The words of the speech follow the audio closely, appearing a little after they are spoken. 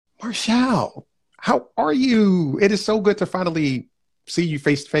Marshalle, how are you? It is so good to finally see you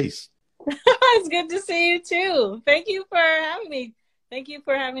face to face. It's good to see you too. Thank you for having me. Thank you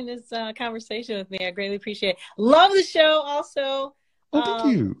for having this conversation with me. I greatly appreciate it. Love the show also. Oh, thank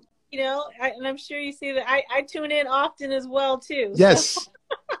Um, you. and I'm sure you see that I tune in often as well too. So Yes,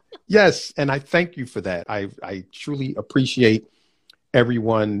 yes, and I thank you for that. I truly appreciate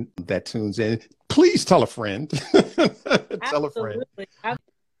everyone that tunes in. Please tell a friend. Tell a friend. absolutely.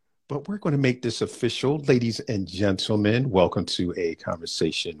 But we're going to make this official. Ladies and gentlemen, welcome to a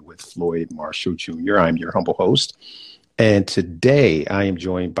conversation with Floyd Marshall Jr. I'm your humble host. And today I am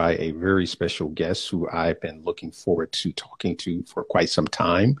joined by a very special guest who I've been looking forward to talking to for quite some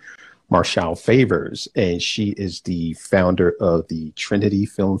time, Marshalle Favors. And she is the founder of the Trinity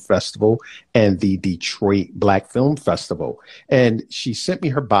Film Festival and the Detroit Black Film Festival. And she sent me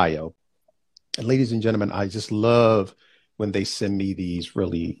her bio. And ladies and gentlemen, I just love when they send me these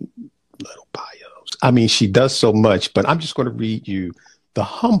really little bios. I mean, she does so much, but I'm just going to read you the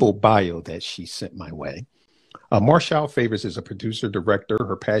humble bio that she sent my way. Marshalle Favors is a producer, director.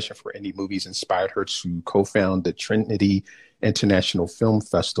 Her passion for indie movies inspired her to co-found the Trinity International Film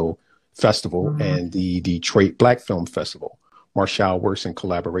Festival and the Detroit Black Film Festival. Marshalle works in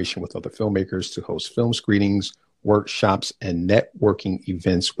collaboration with other filmmakers to host film screenings, workshops, and networking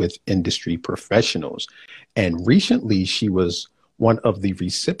events with industry professionals. And recently, she was one of the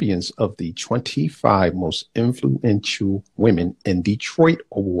recipients of the 25 Most Influential Women in Detroit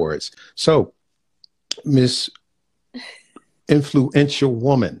Awards. So, Miss Influential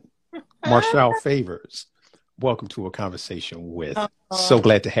Woman, Marshalle Favors, welcome to a conversation with. So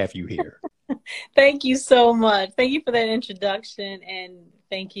glad to have you here. Thank you so much. Thank you for that introduction, and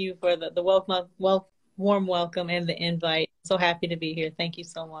thank you for the warm welcome and the invite. So happy to be here. Thank you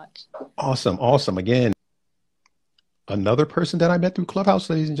so much. Awesome. Awesome. Again, another person that I met through Clubhouse,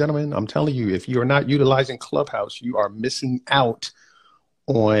 ladies and gentlemen. I'm telling you, if you are not utilizing Clubhouse, you are missing out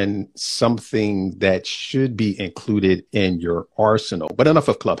on something that should be included in your arsenal. But enough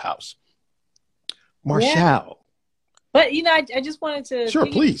of Clubhouse. Marshalle. Yeah. But, I just wanted to Sure,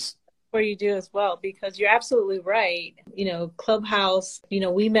 please. Before you do as well, because you're absolutely right. Clubhouse,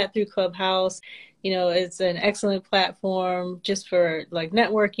 we met through Clubhouse. It's an excellent platform just for like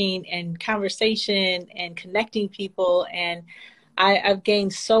networking and conversation and connecting people. And I've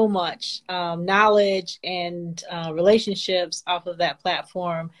gained so much knowledge and relationships off of that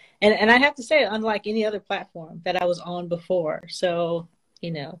platform. And I have to say, unlike any other platform that I was on before. So,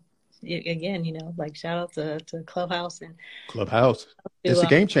 again, like shout out to Clubhouse and Clubhouse. It's a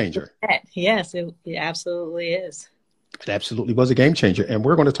game changer. Yes, it absolutely is. It absolutely was a game changer. And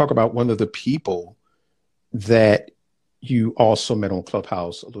we're going to talk about one of the people that you also met on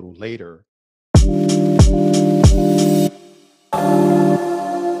Clubhouse a little later.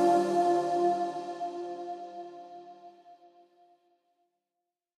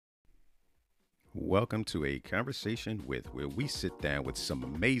 Welcome to a conversation where we sit down with some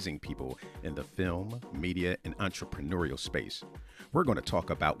amazing people in the film, media, and entrepreneurial space. We're going to talk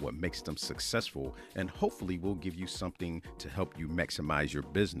about what makes them successful, and hopefully we'll give you something to help you maximize your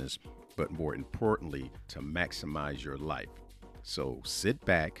business, but more importantly, to maximize your life. So sit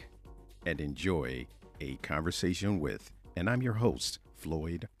back and enjoy a conversation with, and I'm your host,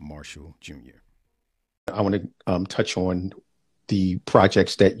 Floyd Marshall Jr. I want to touch on the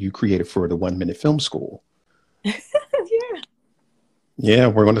projects that you created for the 1 Minute Film School. Yeah. Yeah,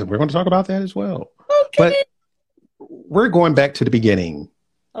 we're going to talk about that as well. Okay. But we're going back to the beginning.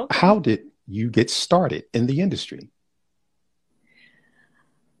 Okay. How did you get started in the industry?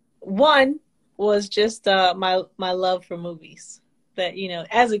 One was just my love for movies. That,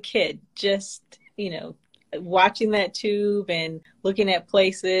 as a kid, just, watching that tube and looking at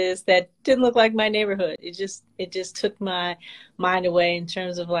places that didn't look like my neighborhood. It just took my mind away in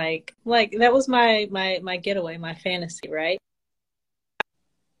terms of like that was my getaway, my fantasy, right?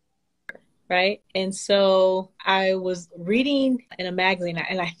 Right. And so I was reading in a magazine,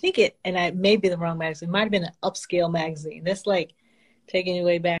 and I may be the wrong magazine. It might have been an upscale magazine. That's like taking it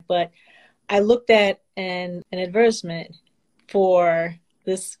way back. But I looked at an advertisement for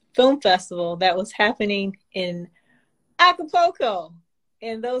this film festival that was happening in Acapulco.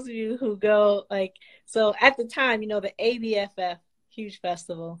 And those of you who go, so at the time, the ABFF, huge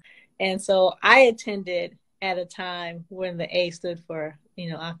festival. And so I attended at a time when the A stood for,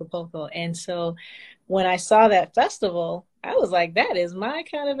 Acapulco. And so when I saw that festival, I was like, that is my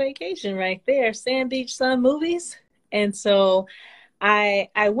kind of vacation right there. Sand Beach Sun movies. And so I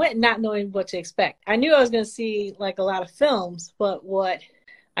went not knowing what to expect. I knew I was going to see like a lot of films, but what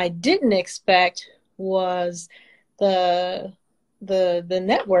I didn't expect was the the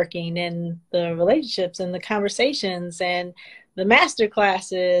networking and the relationships and the conversations and the master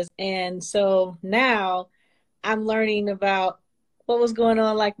classes. And so now I'm learning about what was going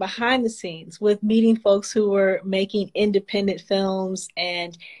on like behind the scenes with meeting folks who were making independent films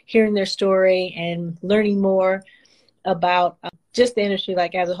and hearing their story and learning more about just the industry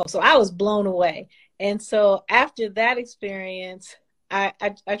like as a whole. So I was blown away. And so after that experience, I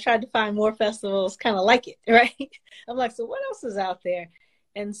tried to find more festivals kind of like it, right? I'm like, so what else is out there?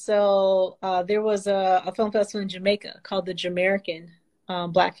 And so there was a film festival in Jamaica called the Jamaican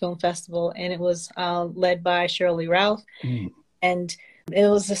Black Film Festival, and it was led by Shirley Ralph. Mm. And it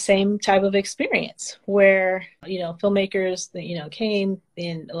was the same type of experience where, filmmakers, came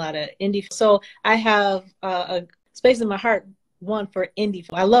in a lot of indie. So I have a space in my heart, one for indie.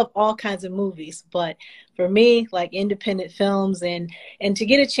 I love all kinds of movies, but for me, like independent films and to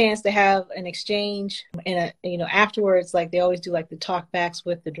get a chance to have an exchange and afterwards, like they always do like the talk backs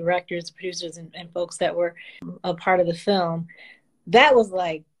with the directors, producers and folks that were a part of the film. That was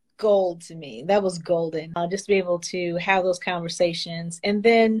like gold to me. That was golden. Just to be able to have those conversations. And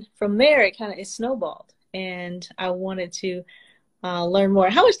then from there, it snowballed. And I wanted to learn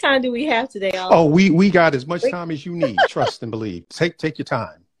more. How much time do we have today? Oh, we got as much time as you need. Trust and believe. Take your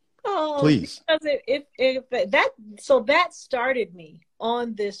time. Oh, please. Because that started me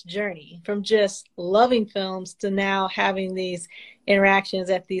on this journey from just loving films to now having these interactions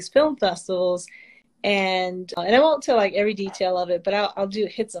at these film festivals. And I won't tell like every detail of it, but I'll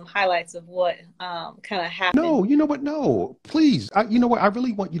hit some highlights of what kind of happened. No, you know what? No, please. You know what? I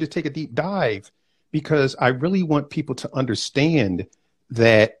really want you to take a deep dive because I really want people to understand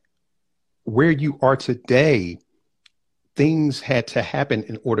that where you are today, things had to happen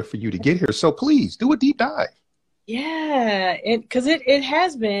in order for you to get here. So please do a deep dive. Yeah, because it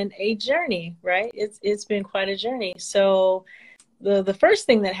has been a journey, right? It's been quite a journey. So the first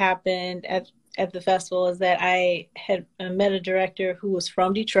thing that happened at the festival is that I had met a director who was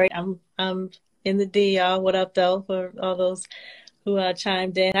from Detroit. I'm in the D, y'all. What up, though, for all those who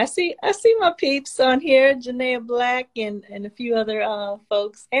chimed in. I see my peeps on here, Janaea Black and a few other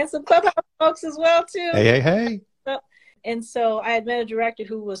folks, and some Clubhouse folks as well, too. Hey. And so I had met a director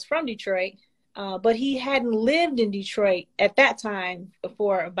who was from Detroit, but he hadn't lived in Detroit at that time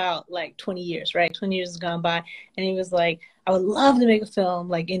for about like 20 years, right? 20 years has gone by. And he was like, I would love to make a film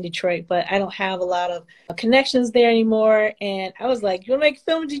like in Detroit, but I don't have a lot of connections there anymore. And I was like, you want to make a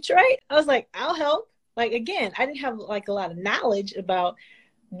film in Detroit? I was like, I'll help. Like, again, I didn't have like a lot of knowledge about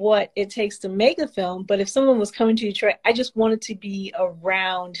what it takes to make a film. But if someone was coming to Detroit, I just wanted to be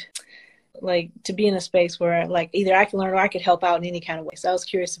around, like to be in a space where like either I can learn or I could help out in any kind of way. So I was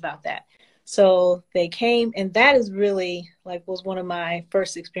curious about that. So they came, and that is really like was one of my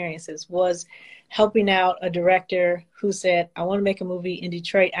first experiences, was helping out a director who said, I want to make a movie in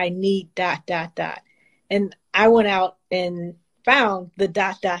Detroit. I need ... And I went out and found the ...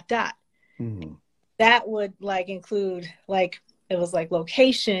 Mm-hmm. That would like include like, it was like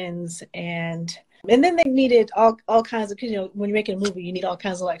locations and then they needed all kinds of, because when you're making a movie, you need all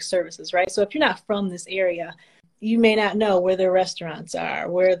kinds of like services, right? So if you're not from this area, you may not know where the restaurants are,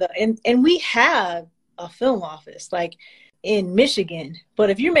 and we have a film office like in Michigan, but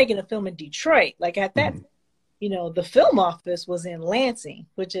if you're making a film in Detroit, like at that, the film office was in Lansing,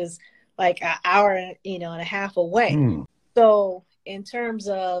 which is like an hour, and a half away. Mm. So in terms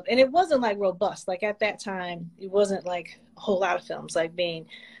of, and it wasn't like robust, like at that time, it wasn't like a whole lot of films like being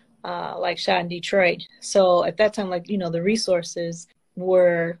like shot in Detroit. So at that time, like, the resources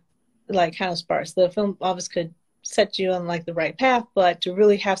were like kind of sparse. The film office could set you on like the right path, but to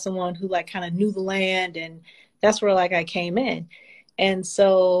really have someone who like kind of knew the land, and that's where like I came in. And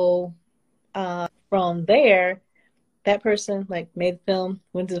so from there, that person like made the film,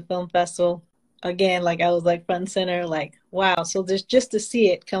 went to the film festival. Again, like I was like front and center, like, wow. So there's just to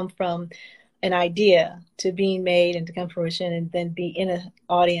see it come from an idea to being made and to come to fruition and then be in an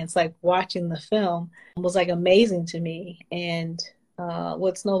audience, like watching the film was like amazing to me. And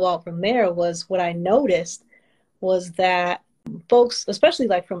what snowballed from there was what I noticed was that folks, especially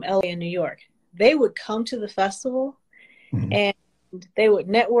like from LA and New York, they would come to the festival and they would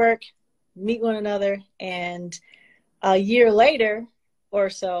network, meet one another. And a year later or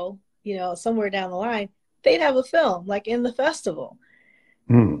so, somewhere down the line, they'd have a film like in the festival.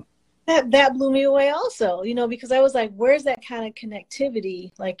 Mm. That blew me away also, because I was like, where's that kind of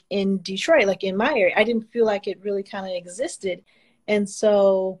connectivity like in Detroit, like in my area? I didn't feel like it really kind of existed. And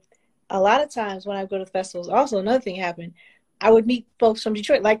so a lot of times when I go to festivals, also another thing happened. I would meet folks from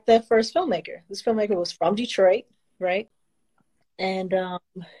Detroit, like the first filmmaker. This filmmaker was from Detroit, right? And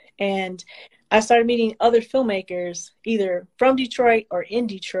I started meeting other filmmakers, either from Detroit or in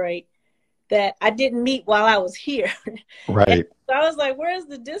Detroit, that I didn't meet while I was here. And Right. so I was like, where's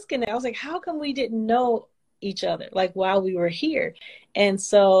the disconnect? I was like, how come we didn't know each other like while we were here? And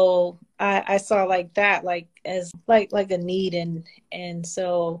so I saw like that, like as like a need. And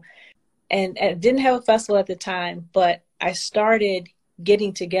so, and I didn't have a festival at the time, but I started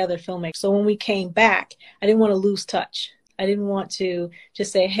getting together filmmakers. So when we came back, I didn't want to lose touch. I didn't want to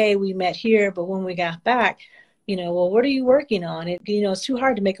just say, hey, we met here. But when we got back, well, what are you working on? It's too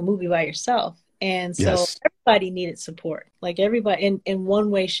hard to make a movie by yourself. And so Yes. everybody needed support, like everybody in one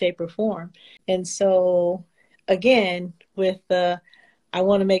way, shape, or form. And so again, with I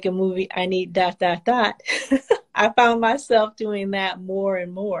want to make a movie, I need ... I found myself doing that more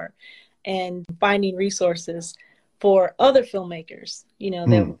and more and finding resources for other filmmakers, that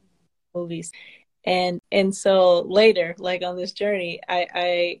Mm. were movies. And so later, like on this journey,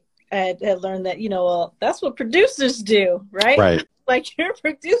 I had learned that, well, that's what producers do, right? Right. Like you're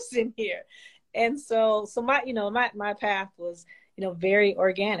producing here. And so my, my path was, very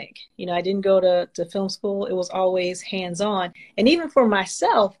organic. I didn't go to film school. It was always hands-on. And even for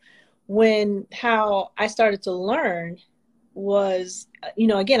myself, how I started to learn was,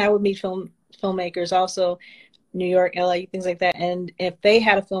 again, I would meet filmmakers also, New York, LA, things like that. And if they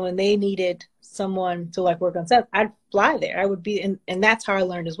had a film and they needed someone to like work on set, I'd fly there. I would be, and that's how I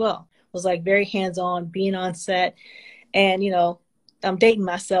learned as well. It was like very hands-on, being on set. And, I'm dating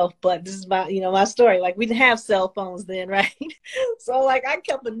myself, but this is my story. Like we didn't have cell phones then, right? So like I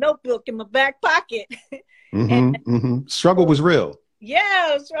kept a notebook in my back pocket. And Struggle was real.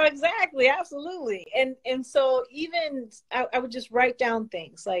 yeah, exactly. Absolutely. And so even I would just write down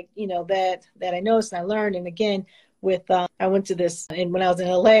things like, that I noticed and I learned. And again, with I went to this, and when I was in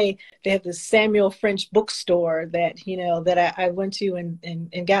LA, they have this Samuel French bookstore that, that I went to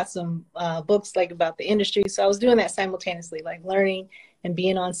and got some books like about the industry. So I was doing that simultaneously, like learning and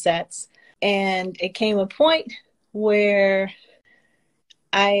being on sets. And it came a point where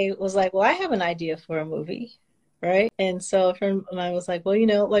I was like, well, I have an idea for a movie. Right. And so a friend of mine was like,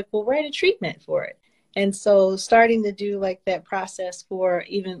 well, like we'll write a treatment for it. And so starting to do like that process for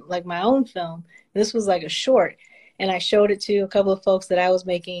even like my own film, this was like a short. And I showed it to a couple of folks that I was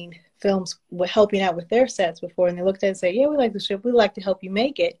making films with, helping out with their sets before. And they looked at it and said, yeah, we like the script. We'd like to help you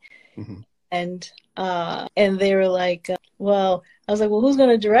make it. Hmm. And they were like, well, I was like, well, who's going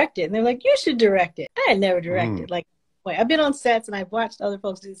to direct it? And they're like, you should direct it. I had never directed. Like, wait, I've been on sets and I've watched other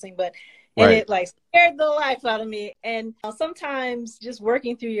folks do this thing, but and Right. it like scared the life out of me. And sometimes just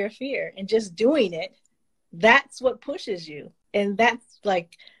working through your fear and just doing it, that's what pushes you. And that's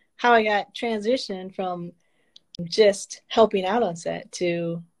like how I got transitioned from just helping out on set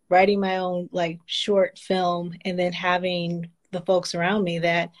to writing my own like short film, and then having the folks around me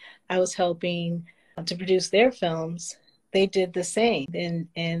that I was helping to produce their films. They did the same,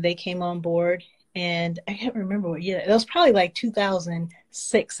 and they came on board. And I can't remember what year. It was probably like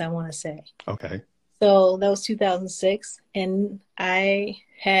 2006, I want to say. Okay. So that was 2006. And I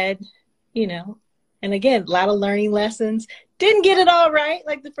had, and again, a lot of learning lessons. Didn't get it all right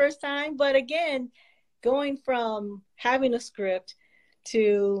like the first time. But again, going from having a script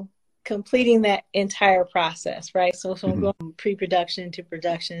to completing that entire process, right? So I'm going from pre-production to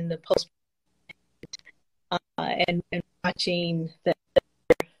production, the post, and watching the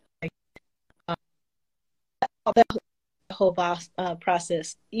that whole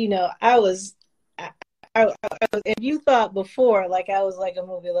process. I was, if you thought before, like I was like a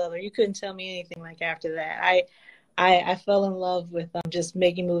movie lover, you couldn't tell me anything like after that. I fell in love with just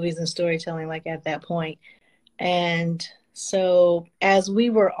making movies and storytelling like at that point. And so as we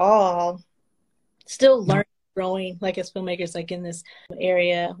were all still learning, growing, like as filmmakers, like in this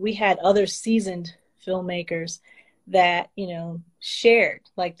area, we had other seasoned filmmakers that, shared,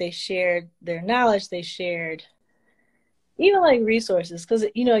 like they shared their knowledge, they shared even like resources. Cause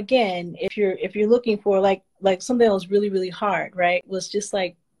again, if you're looking for like something that was really, really hard, right, was just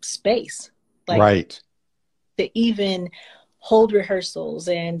like space, like Right. to even hold rehearsals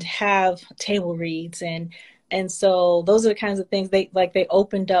and have table reads. And so those are the kinds of things they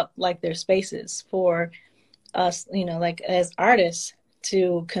opened up like their spaces for us, like as artists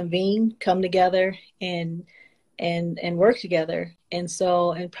to convene, come together and work together. And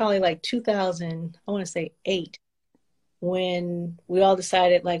so in probably like 2000, I want to say 8, when we all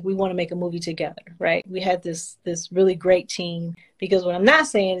decided like we want to make a movie together, right? We had this really great team, because what I'm not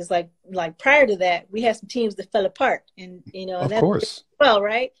saying is like prior to that, we had some teams that fell apart, and and Of that's course. well,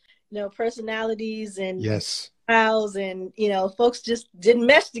 right? Personalities and Yes. styles, and folks just didn't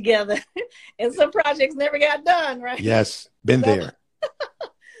mesh together, and some projects never got done, right? Yes. Been So there.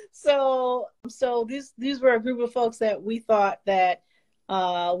 So these were a group of folks that we thought that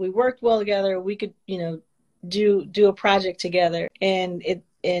we worked well together. We could, do a project together, and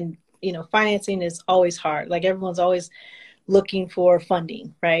financing is always hard. Like everyone's always looking for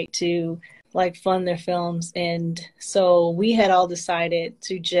funding, right, to like fund their films. And so we had all decided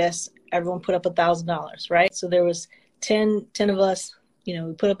to just everyone put up $1,000, right? So there was 10 of us,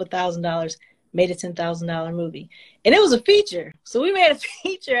 we put up $1,000, made a $10,000 movie, and it was a feature. So we made a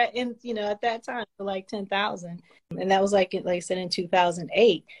feature at that time for like 10,000, and that was like I said in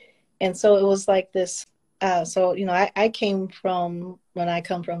 2008. And so it was like this. I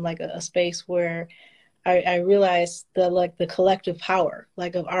come from like a space where I realized the collective power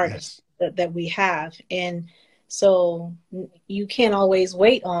like of artists that we have. And so you can't always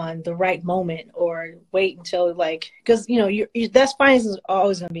wait on the right moment or wait until because that's finance is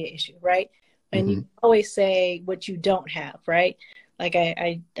always going to be an issue, right? And you always say what you don't have, right? Like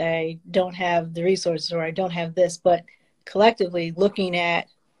I don't have the resources, or I don't have this, but collectively looking at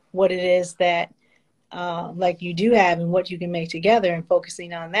what it is that like you do have and what you can make together and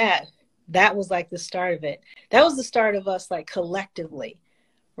focusing on that was like the start of it. That was the start of us like collectively,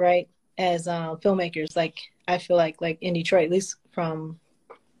 right? As filmmakers, like I feel like in Detroit, at least from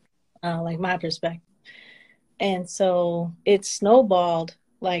like my perspective. And so it snowballed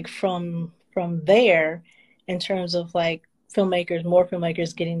like from there in terms of like more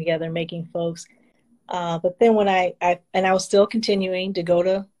filmmakers getting together, making folks. But then when I was still continuing to go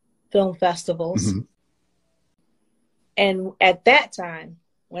to film festivals. And at that time,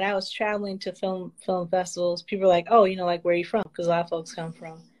 when I was traveling to film festivals, people were like, "Oh, like where are you from?" Because a lot of folks come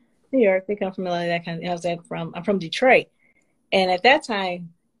from New York, they come from LA, that kind of. I was like, I'm from Detroit, and at that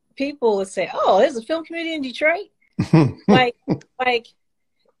time, people would say, "Oh, there's a film community in Detroit." like,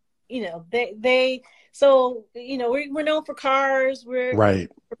 they. So we're known for cars, we're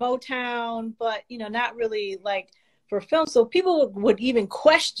for Motown, but not really like for film. So people would even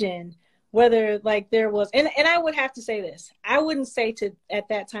question whether like there was, and I would have to say this, I wouldn't say at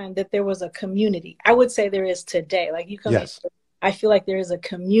that time that there was a community. I would say there is today. Like you come in, I feel like there is a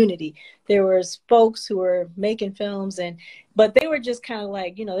community. There was folks who were making films, but they were just kind of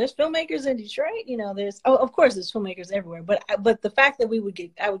like, there's filmmakers in Detroit, of course there's filmmakers everywhere. But the fact that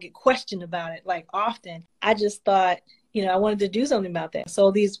I would get questioned about it like often, I just thought, I wanted to do something about that.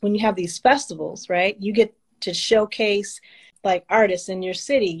 So when you have these festivals, right, you get to showcase like artists in your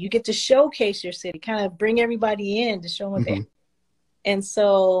city. You get to showcase your city, kind of bring everybody in to show what they have. And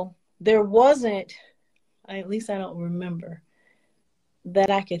so there wasn't, at least I don't remember,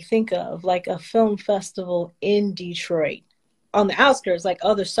 that I could think of like a film festival in Detroit on the outskirts, like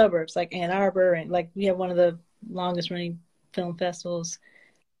other suburbs, like Ann Arbor. And like we have one of the longest running film festivals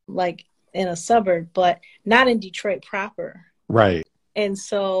like in a suburb, but not in Detroit proper. Right. And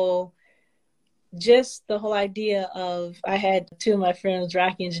so just the whole idea of, I had two of my friends,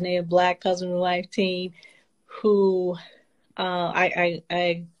 Rocky and Janaea Black, husband and wife team, who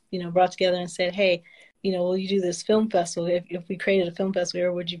I brought together and said, hey, will you do this film festival? If we created a film festival,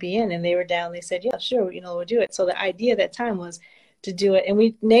 where would you be in? And they were down. They said, yeah, sure, we'll do it. So the idea at that time was to do it. And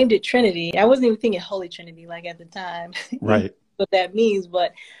we named it Trinity. I wasn't even thinking Holy Trinity like at the time. Right. what that means,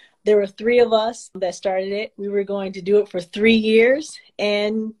 but there were three of us that started it. We were going to do it for 3 years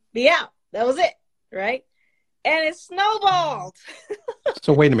and be out. That was it. Right. And it snowballed.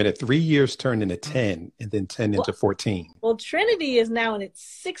 So wait a minute, 3 years turned into 10 and then 10 into 14. Well, Trinity is now in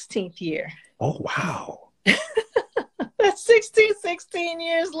its 16th year. Oh, wow. That's 16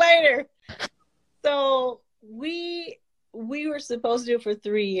 years later. So we were supposed to do it for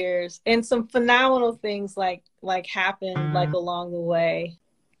 3 years, and some phenomenal things like happened like along the way.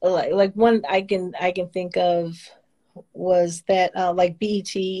 Like one I can think of was that like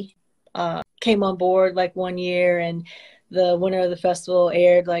BET came on board like one year, and the winner of the festival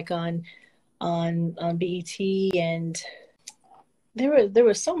aired like on BET, and there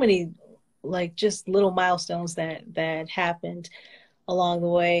were so many like just little milestones that happened along the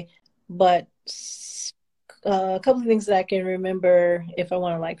way. But a couple of things that I can remember if I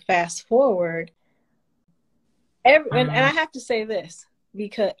want to like fast forward. And I have to say this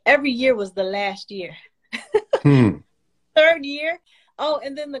because every year was the last year. Third year. Oh,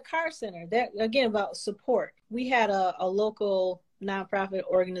 and then the Car Center, that again about support. We had a local nonprofit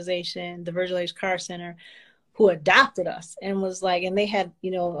organization, the Virgil Age Car Center, who adopted us and was like, and they had,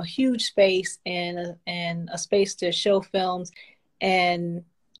 a huge space and a space to show films. And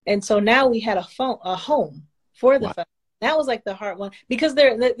so now we had a home for the film. That was like the hard one, because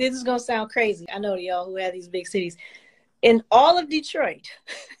this is going to sound crazy. I know to y'all who have these big cities. In all of Detroit,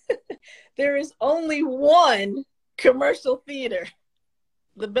 there is only one commercial theater.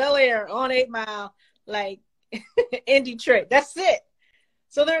 the Bel Air on 8 Mile, like in Detroit. That's it.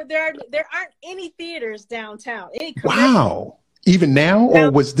 So there aren't any theaters downtown, any commercial. Wow. Even now, or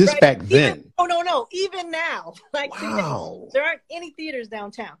Down, was this right? back Even then? oh no, even now, like today, Wow. there aren't any theaters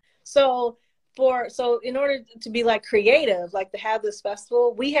downtown. So in order to be like creative, like to have this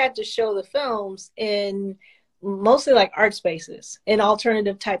festival, we had to show the films in mostly like art spaces and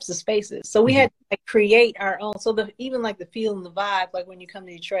alternative types of spaces. So we had to like create our own. So even like the feel and the vibe, like when you come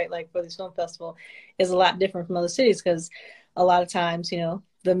to Detroit, like for this film festival, is a lot different from other cities because a lot of times,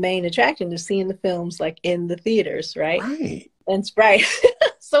 the main attraction is seeing the films like in the theaters, right? Right. And right.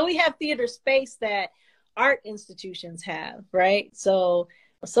 So we have theater space that art institutions have, right? So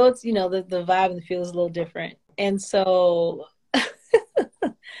it's, the vibe and the feel is a little different. And so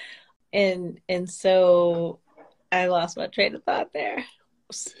and so I lost my train of thought there.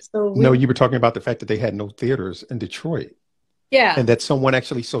 So No, you were talking about the fact that they had no theaters in Detroit. yeah. And that someone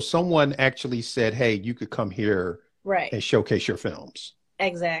actually said, hey, you could come here Right. and showcase your films.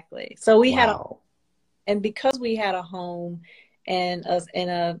 Exactly. So we had Wow. and because we had a home and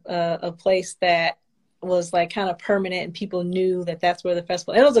a place that was like kind of permanent and people knew that that's where the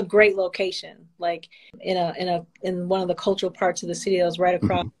festival, it was a great location, like in one of the cultural parts of the city that was right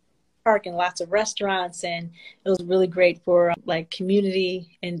across the park, and lots of restaurants, and it was really great for like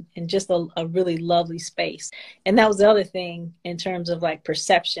community and just a really lovely space. And that was the other thing in terms of like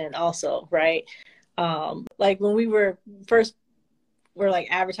perception also, right? Like when we were like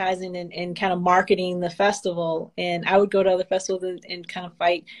advertising and kind of marketing the festival, and I would go to other festivals and kind of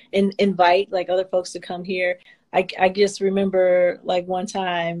fight and invite like other folks to come here. I just remember like one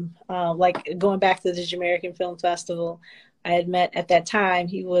time, like going back to the Jamaican Film Festival, I had met at that time,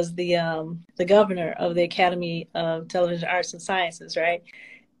 he was the governor of the Academy of Television Arts and Sciences, right?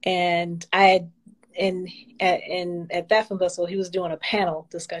 And I had at that film festival, he was doing a panel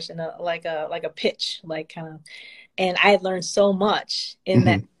discussion, like a pitch, like kind of, and I had learned so much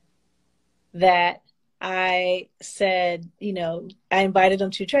in that I said, I invited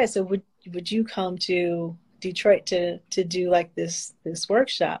him to try. So would you come to Detroit to do like this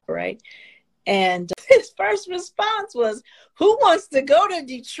workshop, right? And his first response was, "Who wants to go to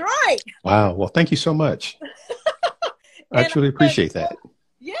Detroit?" Wow. Well, thank you so much. I truly appreciate that.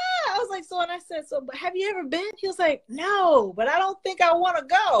 Yeah, I was like, so, and I said, so, but have you ever been? He was like, no, but I don't think I want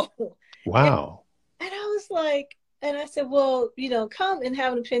to go. Wow. And I was like, and I said, well, come and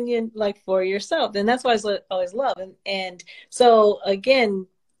have an opinion like for yourself. And that's what I always love. And so again,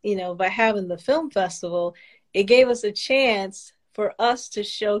 by having the film festival, it gave us a chance for us to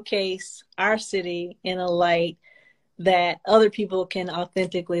showcase our city in a light that other people can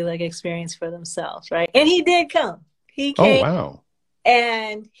authentically like experience for themselves, right? And he did come. He Oh, came. wow.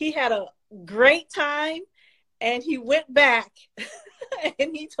 And he had a great time, and he went back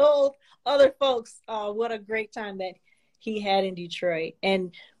and he told other folks what a great time that he had in Detroit,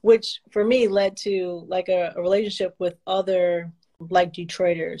 and which for me led to like a relationship with other like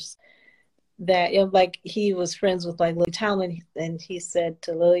Detroiters that, like he was friends with like Lily Tomlin, and he said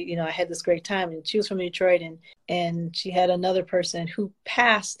to Lily, I had this great time, and she was from Detroit, and she had another person who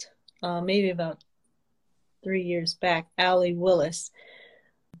passed maybe about 3 years back, Allie Willis,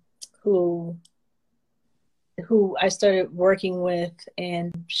 who I started working with,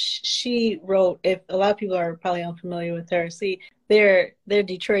 and she wrote, if a lot of people are probably unfamiliar with her, see, they're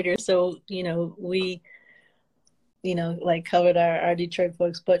Detroiters, so we like covered our Detroit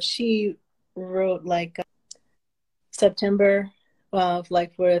folks, but she wrote like September,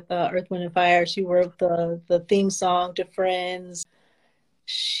 like with Earth, Wind and Fire. She wrote the theme song to Friends.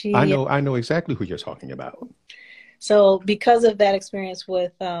 I know exactly who you're talking about. So because of that experience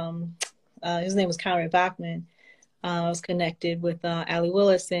with his name was Conrad Bachman, I was connected with Allie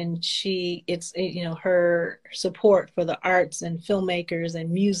Willis, and her support for the arts and filmmakers and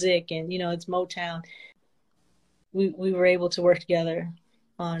music, and it's Motown. We were able to work together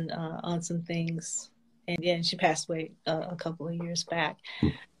on some things, and she passed away a couple of years back.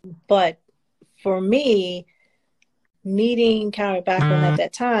 But for me, meeting Conrad Bachman at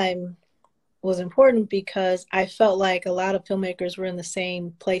that time was important because I felt like a lot of filmmakers were in the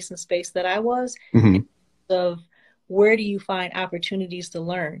same place and space that I was. Of where do you find opportunities to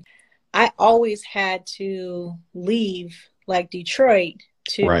learn? I always had to leave like Detroit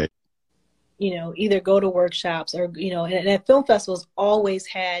to, right, either go to workshops or, and at film festivals always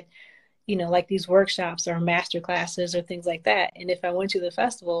had, like these workshops or master classes or things like that. And if I went to the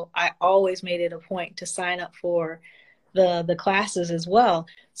festival, I always made it a point to sign up for the classes as well.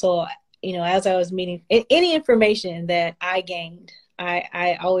 So as I was meeting any information that I gained,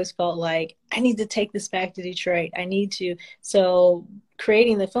 I always felt like I need to take this back to Detroit. I need to. So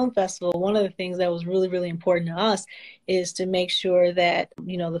creating the film festival, one of the things that was really, really important to us is to make sure that,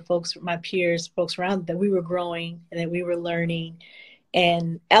 the folks, my peers, folks around, that we were growing and that we were learning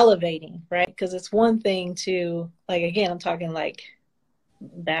and elevating, right? Because it's one thing to, like, again, I'm talking like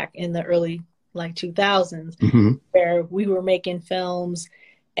back in the early like 2000s, where we were making films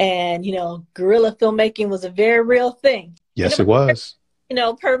and, guerrilla filmmaking was a very real thing. Yes, it was.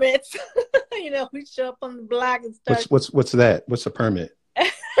 Permits, we show up on the block and start. What's that? What's a permit?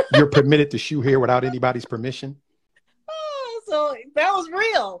 You're permitted to shoot here without anybody's permission? Oh, so that was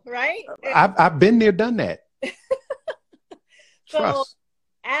real, right? I've been there, done that. So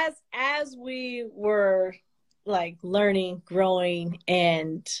as we were like learning, growing,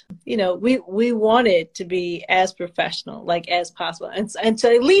 and we wanted to be as professional like as possible, and to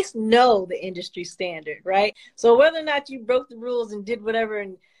at least know the industry standard, right? So whether or not you broke the rules and did whatever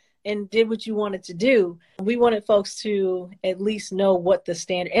and did what you wanted to do, we wanted folks to at least know what the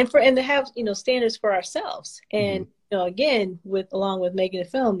standard and to have standards for ourselves. And again, along with making a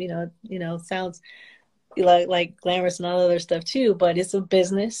film, sounds like glamorous and all other stuff too, but it's a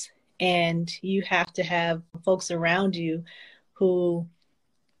business. And you have to have folks around you who,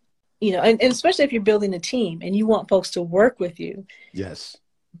 and especially if you're building a team and you want folks to work with you. Yes.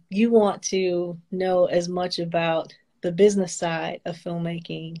 You want to know as much about the business side of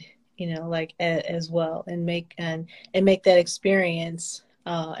filmmaking, as well, and make that experience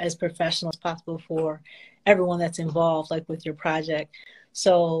as professional as possible for everyone that's involved, like with your project.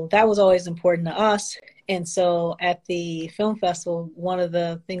 So that was always important to us. And so at the film festival, one of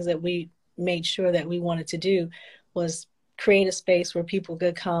the things that we made sure that we wanted to do was create a space where people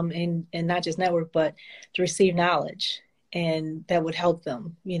could come in and not just network, but to receive knowledge, and that would help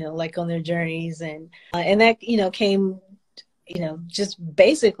them, like on their journeys. And that, came, just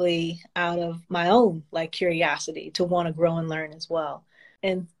basically out of my own like curiosity to want to grow and learn as well.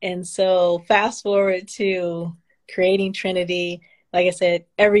 And so fast forward to creating Trinity. Like I said,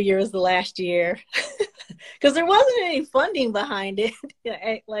 every year is the last year because there wasn't any funding behind it.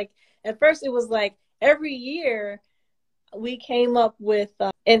 Like at first it was like every year we came up with,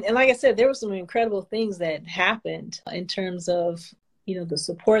 and like I said, there were some incredible things that happened in terms of, the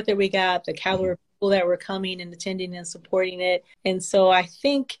support that we got, the caliber of people that were coming and attending and supporting it. And so I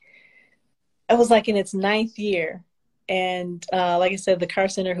think it was like in its 9th year. And like I said, the Carr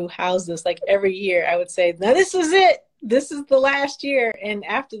Center who housed us, like every year I would say, now this is it. This is the last year. And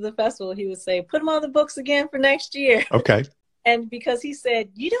after the festival, he would say, put them on the books again for next year. Okay. And because he said,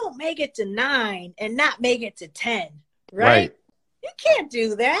 you don't make it to 9 and not make it to 10, right? You can't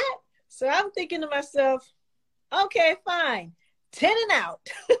do that. So I'm thinking to myself, okay, fine, 10 and out.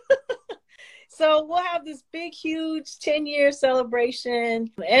 So we'll have this big, huge 10-year celebration.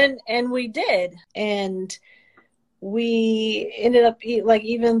 And we did. And we ended up, like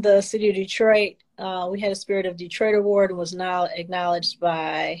even the city of Detroit, we had a Spirit of Detroit Award and was now acknowledged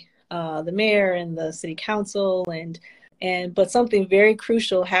by the mayor and the city council. But something very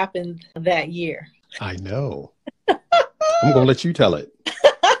crucial happened that year. I know. I'm going to let you tell it.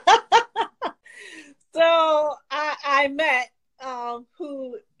 So I met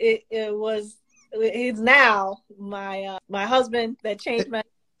who he's now my husband that changed my.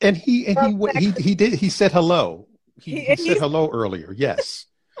 And he said hello. He said hello earlier. Yes.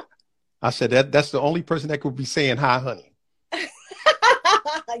 I said that's the only person that could be saying hi, honey.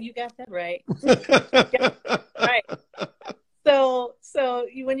 You got that right. Right. So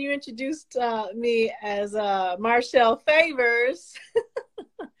when you introduced me as Marshalle Favors,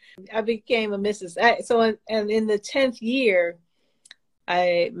 I became a Mrs. So in the 10th year,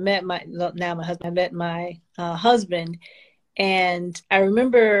 I met my husband. I met my husband, and I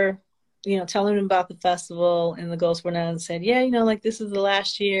remember, telling him about the festival and the goals were now, and said, yeah, like this is the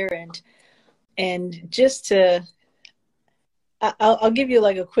last year, and just to, I'll give you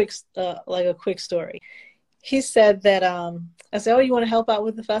like a quick story. He said that, I said, oh, you want to help out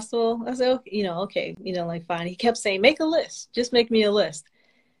with the festival? I said, okay, like fine. He kept saying, make a list, just make me a list.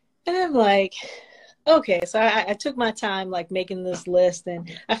 And I'm like, okay. So I took my time, like making this list,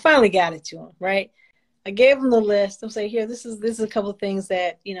 and I finally got it to him, right? I gave him the list. I'm saying, here, this is a couple of things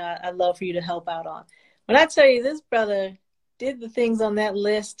that, I'd love for you to help out on. When I tell you, this brother did the things on that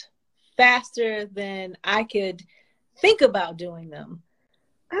list faster than I could think about doing them.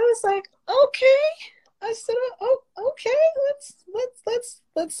 I was like, okay. I said, oh, okay,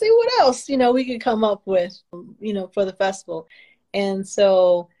 let's see what else, we could come up with, for the festival. And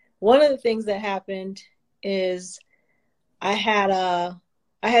so one of the things that happened is I had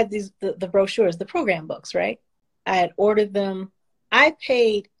the brochures, the program books, right? I had ordered them. I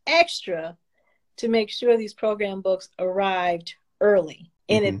paid extra to make sure these program books arrived early.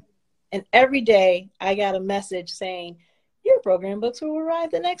 And every day I got a message saying, your program books will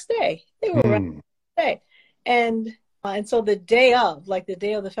arrive the next day. They will arrive the next day. And so the day of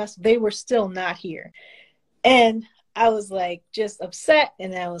the festival, they were still not here. And I was like just upset.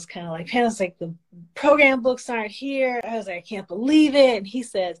 And I was kind of like, man, I was like, the program books aren't here. I was like, I can't believe it. And he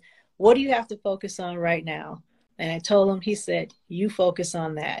says, what do you have to focus on right now? And I told him, he said, you focus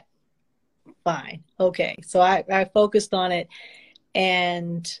on that. Fine. Okay. So I focused on it.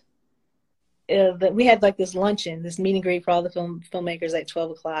 And we had like this luncheon, this meet and greet for all the filmmakers at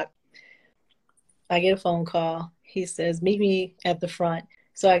 12 o'clock. I get a phone call. He says, meet me at the front.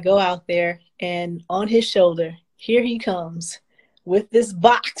 So I go out there, and on his shoulder, here he comes with this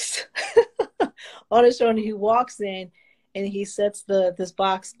box on his shoulder. He walks in and he sets this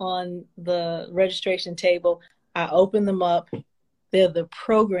box on the registration table. I open them up. They're the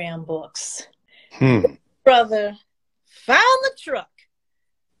program books. Brother found the truck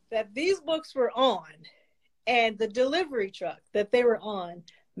that these books were on, and the delivery truck that they were on,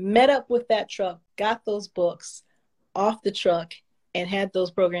 met up with that truck, got those books off the truck, and had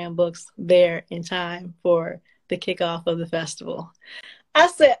those program books there in time for the kickoff of the festival. I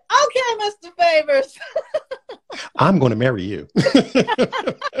said, okay, Mr. Favors. I'm going to marry you.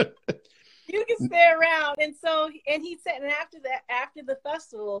 You can stay around. And he said, and after the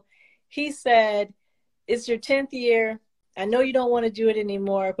festival, he said, it's your 10th year. I know you don't want to do it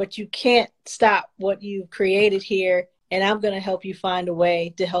anymore, but you can't stop what you've created here. And I'm going to help you find a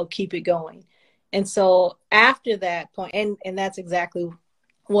way to help keep it going. And so after that point, and that's exactly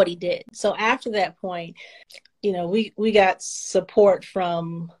what he did. So after that point, we got support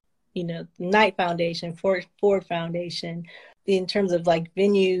from, Knight Foundation, Ford Foundation, in terms of like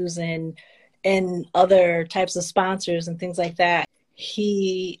venues and other types of sponsors and things like that.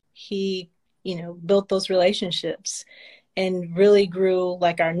 He built those relationships and really grew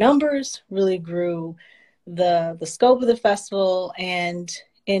like our numbers, really grew the scope of the festival, and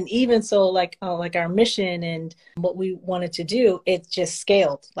even so like our mission and what we wanted to do, it just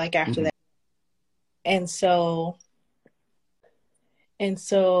scaled like after that. And so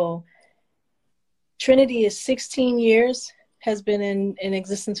Trinity is 16 years, has been in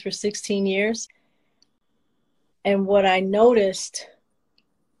existence for 16 years. And what I noticed,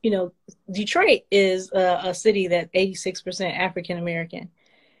 Detroit is a city that's 86% African American.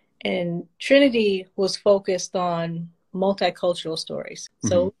 And Trinity was focused on multicultural stories.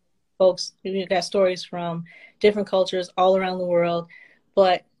 So folks, we've got stories from different cultures all around the world.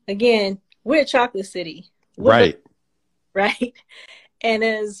 But again, we're a chocolate city. Right. And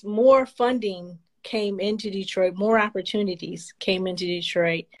as more funding came into Detroit, more opportunities came into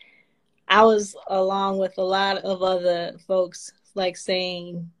Detroit, I was along with a lot of other folks like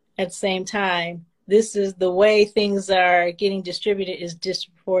saying at the same time, this is the way things are getting distributed is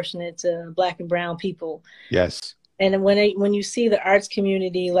disproportionate to Black and brown people. Yes. And when you see the arts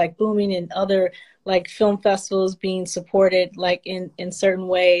community like booming and other like film festivals being supported like in certain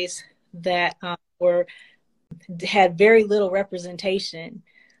ways that had very little representation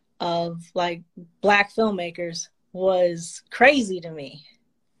of like Black filmmakers, was crazy to me.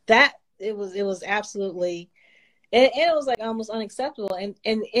 That it was absolutely, and it was like almost unacceptable.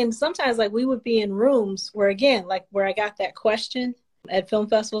 And sometimes like we would be in rooms where, again, like where I got that question at film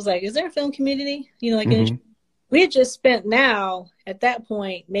festivals, like, is there a film community? We had just spent now at that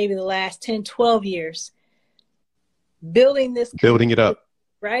point, maybe the last 10, 12 years building it up.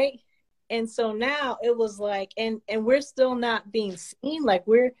 Right. And so now it was like, and we're still not being seen. Like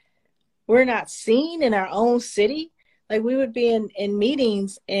we're not seen in our own city. Like we would be in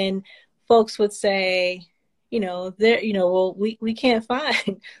meetings and folks would say, well, we can't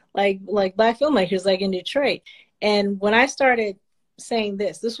find like Black filmmakers like in Detroit. And when I started saying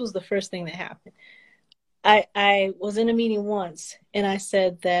this was the first thing that happened. I was in a meeting once and I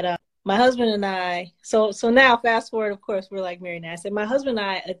said that my husband and I, so now fast forward, of course, we're like married now. I said, my husband and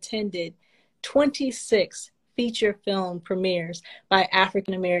I attended 26 feature film premieres by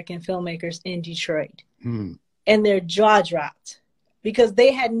African-American filmmakers in Detroit. And their jaw dropped because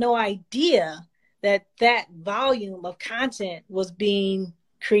they had no idea that volume of content was being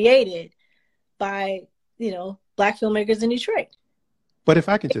created by, Black filmmakers in Detroit. But if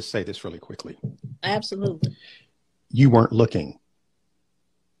I can just say this really quickly. Absolutely. You weren't looking.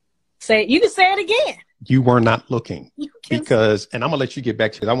 You can say it again. You were not looking because, and I'm going to let you get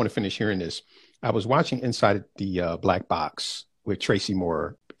back to it. I want to finish hearing this. I was watching Inside the Black Box with Tracy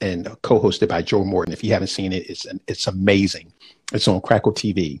Moore and co-hosted by Joe Morton. If you haven't seen it, it's amazing. It's on Crackle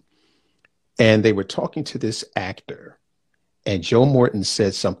TV. And they were talking to this actor, and Joe Morton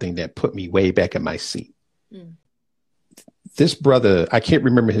said something that put me way back in my seat. this brother, I can't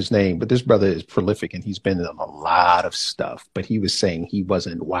remember his name, but this brother is prolific and he's been in a lot of stuff, but he was saying he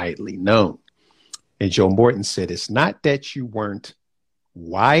wasn't widely known. And Joe Morton said, it's not that you weren't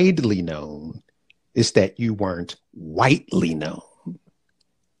widely known, it's that you weren't whitely known.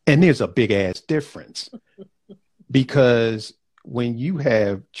 And there's a big ass difference because when you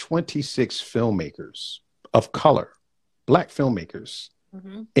have 26 filmmakers of color, Black filmmakers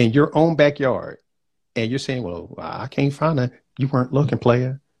in your own backyard, and you're saying, well, I can't find that. You weren't looking,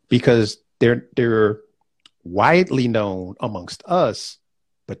 player, because they're widely known amongst us,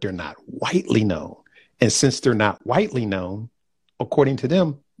 but they're not widely known. And since they're not widely known, according to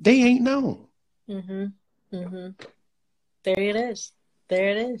them, they ain't known. There it is. There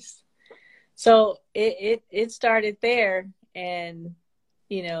it is. So it started there. And,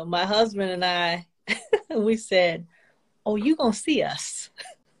 you know, my husband and I, we said, oh, you gonna see us.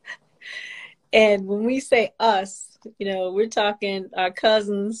 And when we say us, you know, we're talking our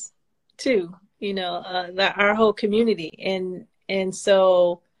cousins too, you know, our whole community. And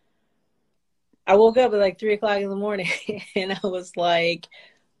so I woke up at like 3:00 in the morning and I was like,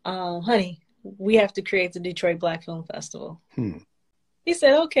 honey, we have to create the Detroit Black Film Festival. He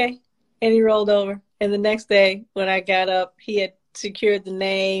said, okay. And he rolled over. And the next day when I got up, he had secured the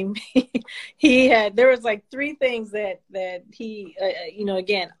name. There was like 3 things that he, you know,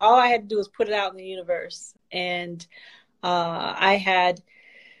 again, all I had to do was put it out in the universe. And I had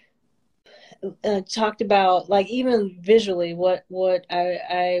talked about, like, even visually what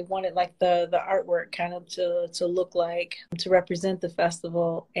I wanted, like the artwork kind of to look like, to represent the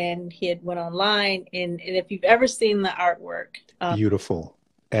festival. And he had went online, and if you've ever seen the artwork, beautiful,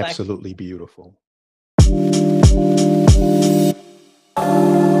 absolutely beautiful.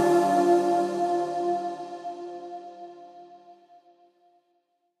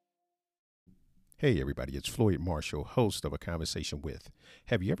 Hey, everybody, it's Floyd Marshalle, host of A Conversation With.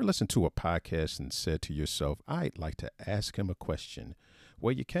 Have you ever listened to a podcast and said to yourself, I'd like to ask him a question?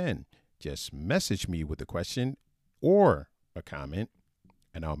 Well, you can. Just message me with a question or a comment,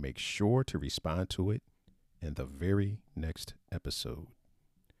 and I'll make sure to respond to it in the very next episode.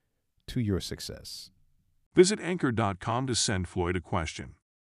 To your success. Visit anchor.com to send Floyd a question.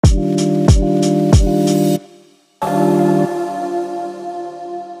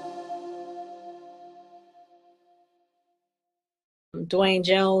 Dwayne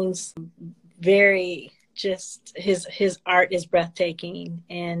Jones, very just his art is breathtaking.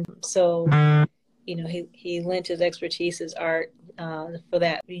 And so, you know, he lent his expertise, his art, for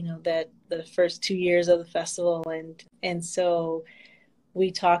that, you know, that the first 2 years of the festival. And so we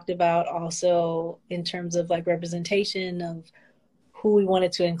talked about also in terms of like representation of who we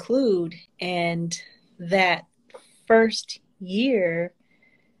wanted to include. And that first year,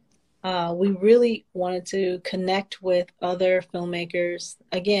 we really wanted to connect with other filmmakers,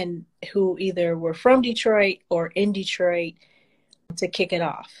 again, who either were from Detroit or in Detroit, to kick it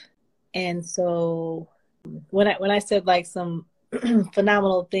off. And so when I said like some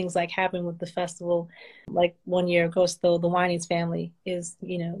phenomenal things like happened with the festival, like one year, of course, the Winans family is,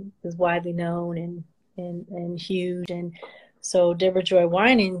 you know, is widely known and huge. And so Deborah Joy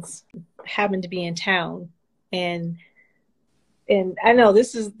Winans happened to be in town, and I know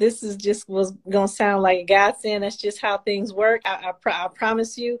this is just was gonna sound like a godsend. That's just how things work. I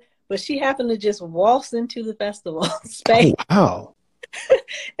promise you. But she happened to just waltz into the festival space. Oh, wow.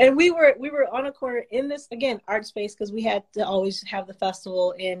 And we were on a corner in this, again, art space, because we had to always have the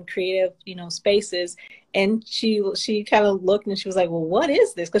festival in creative, you know, spaces. And she kind of looked and she was like, well, what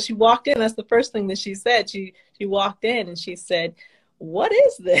is this? Because she walked in. That's the first thing that she said. She walked in and she said, what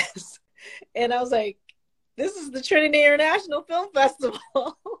is this? And I was like, this is the Trinity International Film Festival.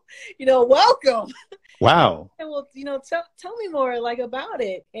 You know, welcome. Wow. And well, you know, tell me more like about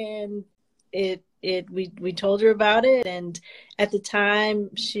it. And we told her about it. And at the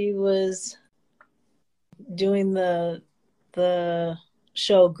time she was doing the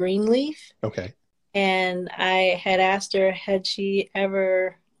show Greenleaf. Okay. And I had asked her, had she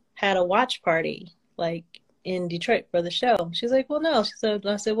ever had a watch party like in Detroit for the show? She's like, well, no.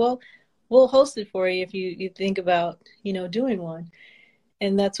 I said, well, we'll host it for you if you think about, you know, doing one.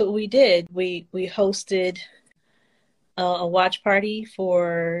 And that's what we did. We hosted a watch party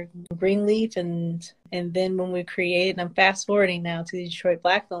for Greenleaf, and then when we created, and I'm fast forwarding now to the Detroit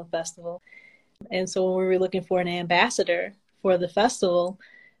Black Film Festival. And so when we were looking for an ambassador for the festival,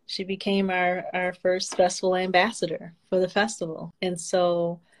 she became our first festival ambassador for the festival. And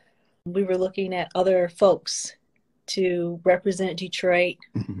so we were looking at other folks to represent Detroit.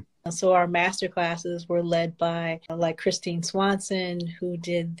 Mm-hmm. So our master classes were led by like Christine Swanson, who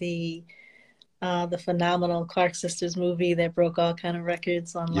did the the phenomenal Clark Sisters movie that broke all kind of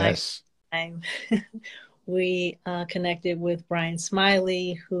records on Yes. Lifetime. We connected with Brian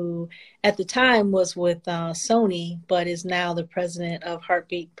Smiley, who at the time was with Sony, but is now the president of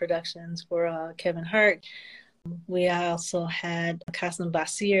Heartbeat Productions for Kevin Hart. We also had Qasim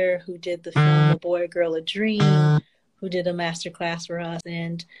Basir, who did the film A Boy, a Girl, a Dream, who did a masterclass for us,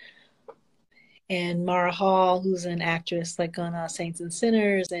 and Mara Hall, who's an actress like on Saints and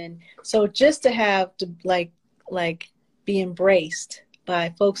Sinners. And so just to have to like be embraced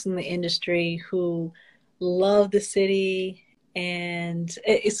by folks in the industry who love the city. And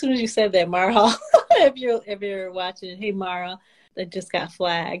as soon as you said that, Mara Hall, if you're watching, hey Mara, that just got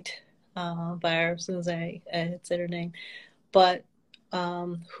flagged by her as soon as I had said her name. But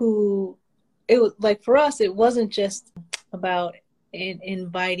who it was like for us, it wasn't just about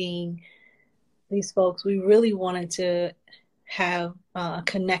inviting these folks. We really wanted to have a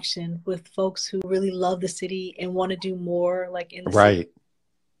connection with folks who really love the city and want to do more like in the Right. city.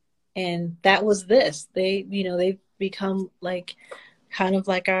 And that was this. They've become like kind of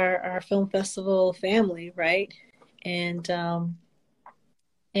like our film festival family, right? And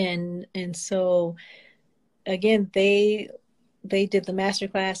so again, they did the master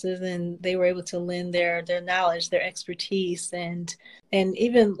classes and they were able to lend their knowledge, their expertise, and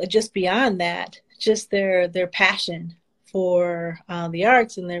even just beyond that, just their passion for the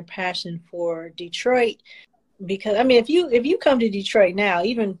arts and their passion for Detroit. Because I mean, if you come to Detroit now,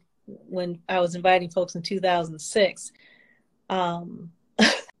 even when I was inviting folks in 2006,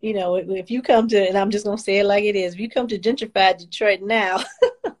 if you come to, and I'm just gonna say it like it is, if you come to gentrified Detroit now,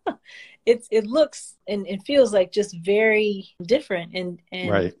 it looks and it feels like just very different, and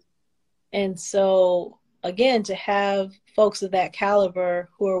Right. And so again, to have folks of that caliber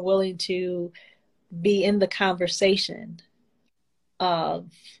who are willing to be in the conversation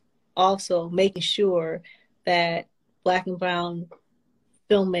of also making sure that Black and brown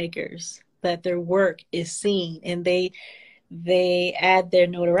filmmakers, that their work is seen and they add their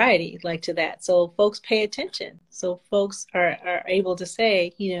notoriety like to that. So folks pay attention. So folks are able to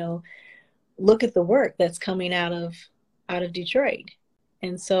say, look at the work that's coming out of Detroit.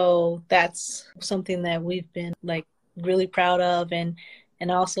 And so that's something that we've been like really proud of, and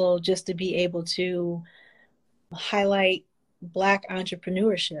also just to be able to highlight Black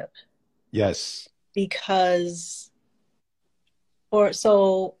entrepreneurship. Yes. Because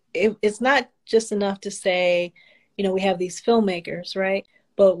it's not just enough to say, we have these filmmakers, right?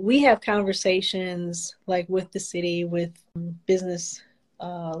 But we have conversations like with the city, with business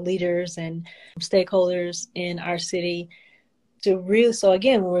leaders and stakeholders in our city so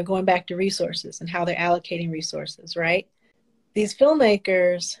again, when we're going back to resources and how they're allocating resources, right? These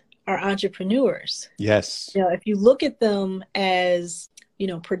filmmakers are entrepreneurs. Yes. If you look at them as,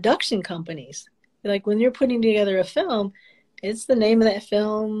 production companies, like when you're putting together a film, it's the name of that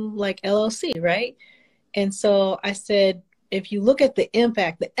film, like LLC, right? And so I said, if you look at the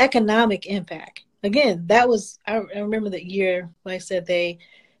impact, the economic impact, again, I remember the year, like I said, they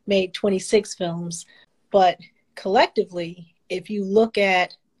made 26 films, but collectively, if you look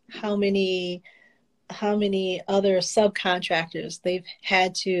at how many other subcontractors they've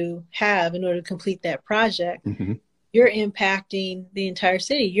had to have in order to complete that project, Mm-hmm. You're impacting the entire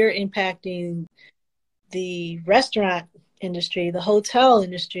city. You're impacting the restaurant industry, the hotel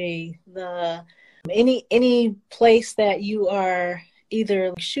industry, any place that you are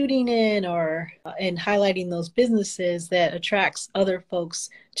either shooting in or and highlighting those businesses that attracts other folks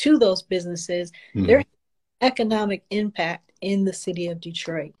to those businesses. Mm-hmm. Their economic impact in the city of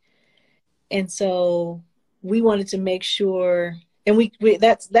Detroit. And so we wanted to make sure, and we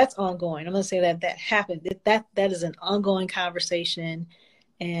that's ongoing. I'm going to say that happened. That is an ongoing conversation,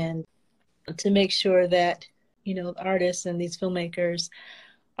 and to make sure that artists and these filmmakers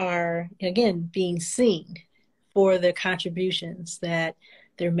are again being seen for the contributions that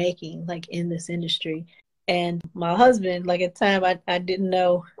they're making, like in this industry. And my husband, like at the time, I didn't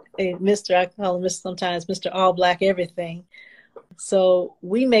know Mr. I call him sometimes Mr. All Black Everything. So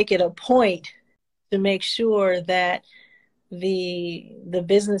we make it a point to make sure that the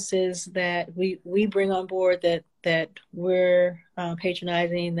businesses that we bring on board, that we're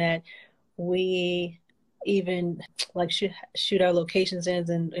patronizing, that we even like shoot our locations in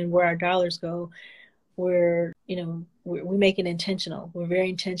and where our dollars go, we make it intentional. We're very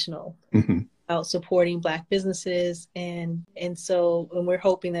intentional Mm-hmm. about supporting Black businesses, and we're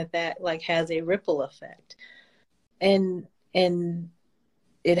hoping that like has a ripple effect, and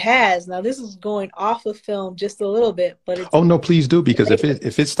it has. Now this is going off of film just a little bit, but it's Oh no, please do, because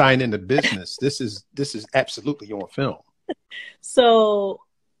if it's tying into business, this is absolutely on film. so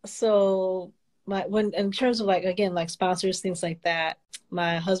when in terms of like, again, like sponsors, things like that,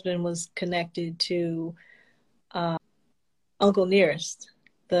 my husband was connected to Uncle Nearest,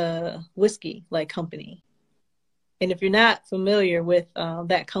 the whiskey like company. And if you're not familiar with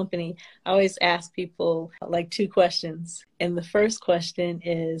that company, I always ask people like two questions. And the first question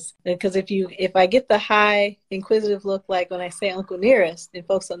is, because if I get the high inquisitive look, like when I say Uncle Nearest and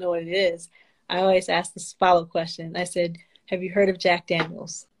folks don't know what it is, I always ask this follow question. I said, have you heard of Jack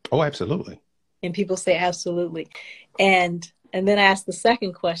Daniels? Oh, absolutely. And people say absolutely. And then I ask the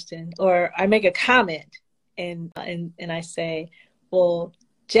second question, or I make a comment, and I say, well,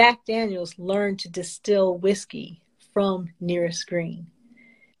 Jack Daniels learned to distill whiskey from Nearest Green.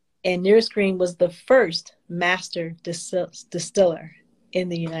 And Nearest Green was the first master distiller in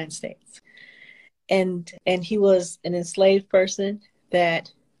the United States. And he was an enslaved person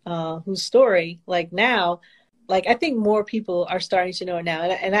that whose story, like now, like I think more people are starting to know it now.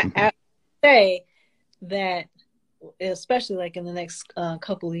 I say that, especially like in the next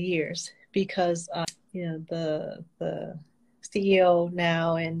couple of years, because the CEO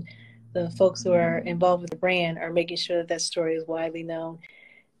now and the folks who are involved with the brand are making sure that that story is widely known.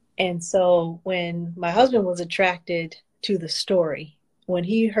 And so when my husband was attracted to the story, when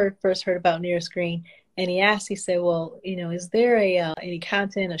he first heard about Nearest Green, and he said, well, is there any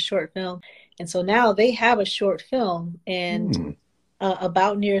content, a short film? And so now they have a short film and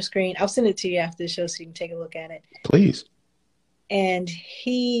about Nearest Green. I'll send it to you after the show so you can take a look at it. Please. And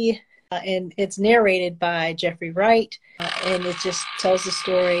and it's narrated by Jeffrey Wright, and it just tells the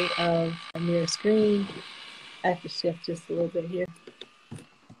story of Nearest Green. I have to shift just a little bit here.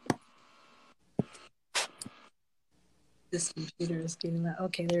 This computer is getting that.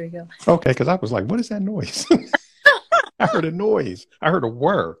 Okay, there we go. Okay, because I was like, what is that noise? I heard a noise. I heard a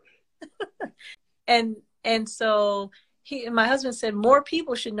whir. And so my husband said more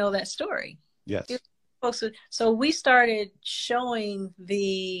people should know that story. Yes. So we started showing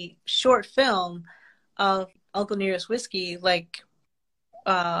the short film of Uncle Nearest Whiskey like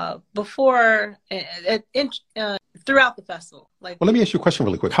before throughout the festival. Like, well, let me ask you a question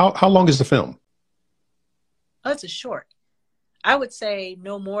really quick. How long is the film? Oh, it's a short. I would say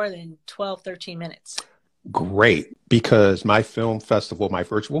no more than 12, 13 minutes. Great, because my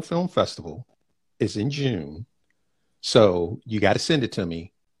virtual film festival is in June. So you got to send it to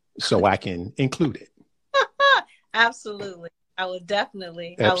me so I can include it. Absolutely. I will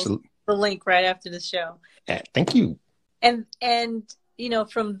definitely. Absolutely. I will the link right after the show. Thank you. And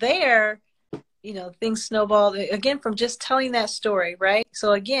from there, things snowballed again from just telling that story, right?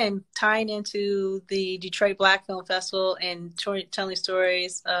 So again, tying into the Detroit Black Film Festival and telling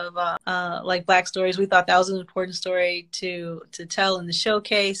stories of like Black stories, we thought that was an important story to tell in the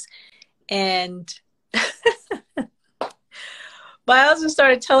showcase. And my husband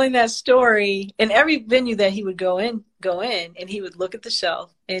started telling that story, and every venue that he would go in, and he would look at the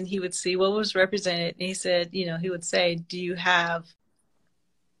shelf and he would see what was represented. And he said, he would say, do you have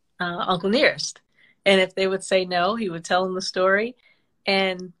Uncle Nearest? And if they would say no, he would tell them the story.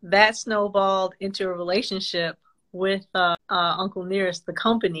 And that snowballed into a relationship with Uncle Nearest, the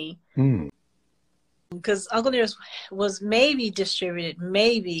company. Because Uncle Nearest was maybe distributed,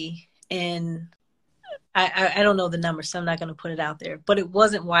 in, I don't know the number, so I'm not going to put it out there, but it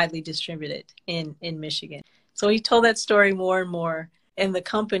wasn't widely distributed in Michigan. So he told that story more and more, and the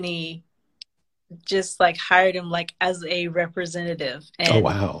company just like hired him like as a representative. And, oh,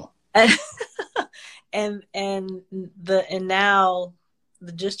 wow. and now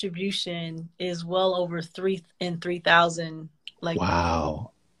the distribution is well over 3,000 like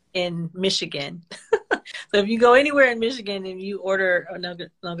wow in Michigan. So if you go anywhere in Michigan and you order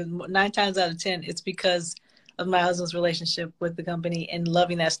 9 times out of 10, it's because of my husband's relationship with the company and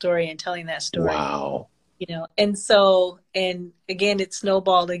loving that story and telling that story. Wow. And so, and again, it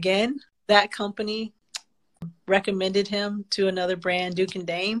snowballed again. That company recommended him to another brand, Duke and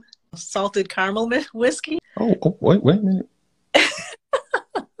Dame, salted caramel whiskey. Oh, wait a minute.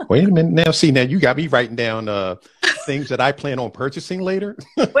 Wait a minute. Now, see, you got me writing down things that I plan on purchasing later.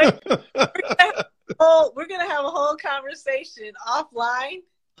 We're going to have a whole conversation offline.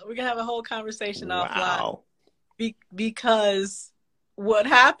 We're going to have a whole conversation offline. Because what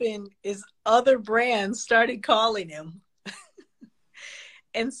happened is other brands started calling him.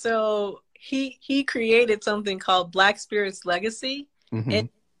 And so he created something called Black Spirits Legacy. Mm-hmm. And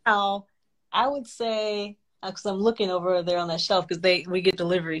how I would say, because I'm looking over there on that shelf, because we get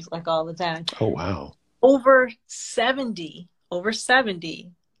deliveries like all the time. Oh, wow. Over 70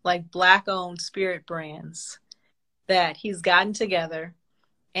 like Black-owned spirit brands that he's gotten together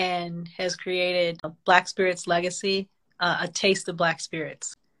and has created a Black Spirits Legacy, a taste of Black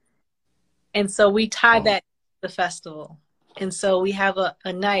spirits. And so we tied Oh, that to the festival. And so we have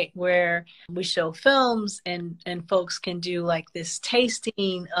a night where we show films and folks can do like this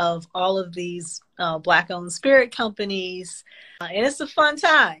tasting of all of these Black-owned spirit companies. And it's a fun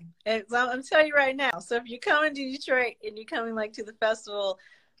time. I'm telling you right now. So if you're coming to Detroit and you're coming like to the festival,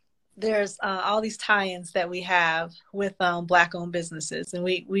 there's all these tie-ins that we have with Black-owned businesses. And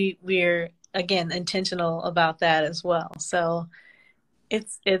we're, again, intentional about that as well. So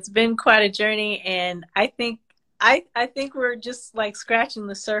it's been quite a journey, and I think we're just like scratching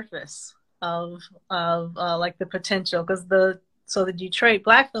the surface of like the potential, because the Detroit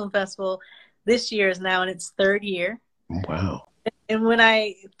Black Film Festival this year is now in its third year. wow. And when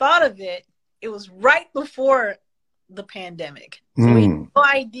I thought of it, it was right before the pandemic. So we had Mm, no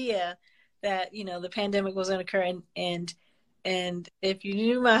idea that, the pandemic was going to occur. And if you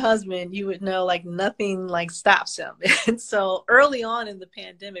knew my husband, you would know like nothing like stops him. And so early on in the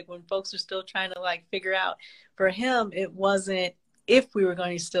pandemic, when folks are still trying to like figure out, for him, it wasn't if we were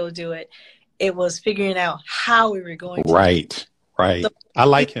going to still do it. It was figuring out how we were going to do it. right, right. So I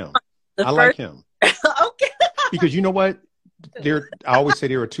like him. the I like first, him okay. because you know what? I always say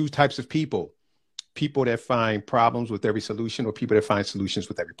there are two types of people: people that find problems with every solution, or people that find solutions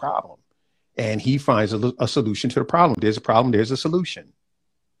with every problem. And he finds a solution to the problem. There's a problem. There's a solution.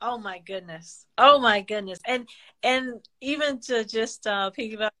 Oh my goodness. Oh my goodness. And even to just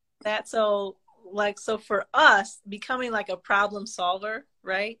piggyback that, so for us, becoming like a problem solver,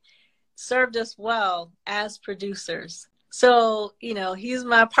 right, served us well as producers. So, he's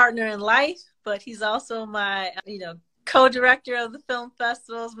my partner in life, but he's also my, co-director of the film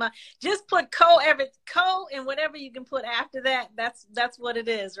festivals. Just put co and whatever you can put after that, that's what it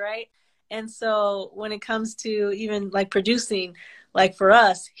is, right? And so when it comes to even like producing, like for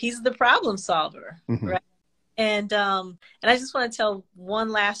us, he's the problem solver, Hmm. right? And I just want to tell one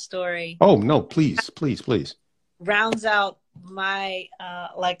last story. Oh no! Please, please, please. Rounds out my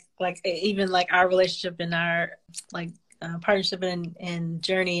like even like our relationship and our like partnership and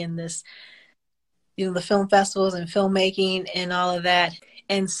journey in this, the film festivals and filmmaking and all of that.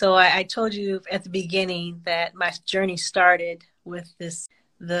 And so I told you at the beginning that my journey started with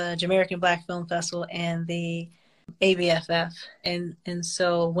the Jamaican Black Film Festival and the ABFF. And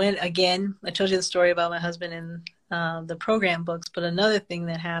so when, again, I told you the story about my husband and the program books, but another thing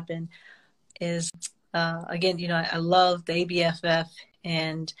that happened is, again, I love the ABFF,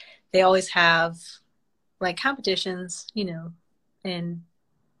 and they always have like competitions, and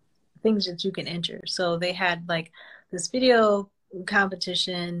things that you can enter. So they had like this video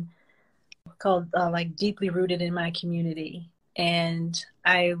competition called like Deeply Rooted in My Community. And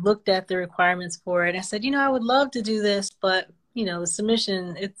I looked at the requirements for it. I said, I would love to do this, but the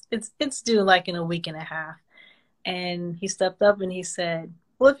submission, it's due like in a week and a half. And he stepped up and he said,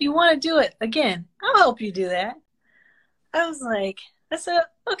 well, if you want to do it again, I'll help you do that. I said,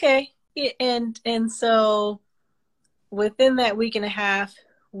 okay. Yeah, and so within that week and a half,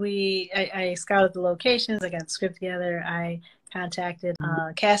 I scouted the locations. I got the script together. I contacted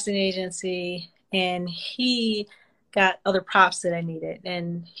a casting agency, and he got other props that I needed.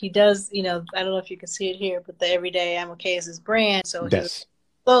 And he does, I don't know if you can see it here, but the Everyday I'm Okay is his brand. So he was Yes.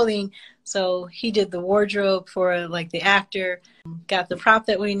 clothing. So he did the wardrobe for like the actor, got the prop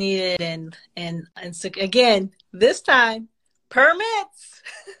that we needed, and so again, this time, permits.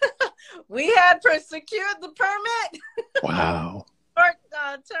 We had secured the permit. Wow. Short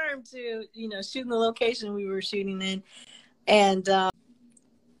term to shooting the location we were shooting in, and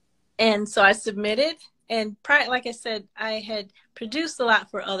so I submitted, and like I said, I had produced a lot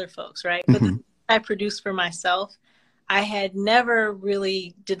for other folks, right? But Hmm. I produced for myself. I had never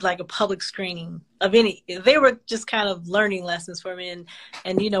really did like a public screening of any. They were just kind of learning lessons for me, and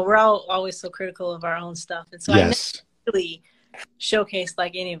we're all always so critical of our own stuff, and so I never Yes. really showcased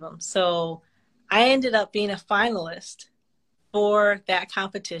like any of them. So I ended up being a finalist for that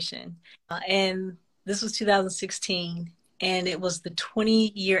competition. And this was 2016, and it was the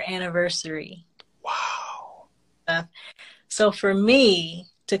 20-year anniversary. Wow. So for me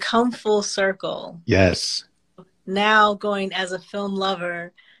to come full circle, Yes. now going as a film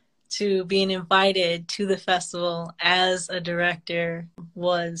lover to being invited to the festival as a director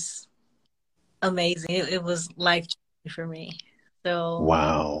was amazing. It was life-changing for me. So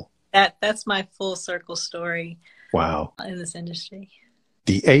Wow. that's my full circle story Wow. in this industry.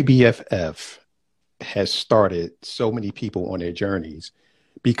 The ABFF has started so many people on their journeys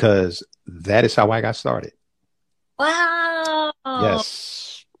because that is how I got started. Wow.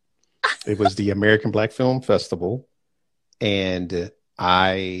 Yes. It was the American Black Film Festival, and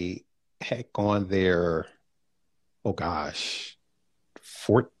I had gone there, oh gosh,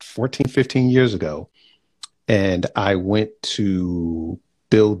 14, 15 years ago. And I went to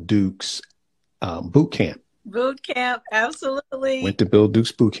Bill Duke's boot camp. Boot camp, absolutely. Went to Bill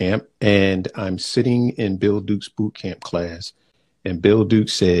Duke's boot camp, and I'm sitting in Bill Duke's boot camp class. And Bill Duke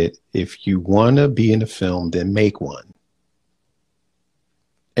said, if you want to be in a film, then make one.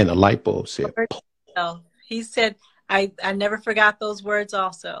 And a light bulb said, he said, I never forgot those words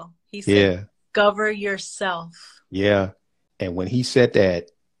also. He said, yeah, discover yourself. yeah. And when he said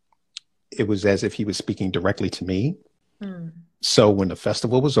that, it was as if he was speaking directly to me. So when the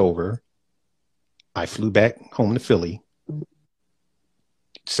festival was over, I flew back home to Philly,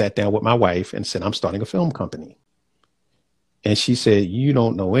 sat down with my wife and said, I'm starting a film company. And she said, you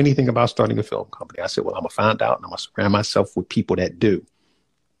don't know anything about starting a film company. I said, well, I'm going to find out, and I'm going to surround myself with people that do.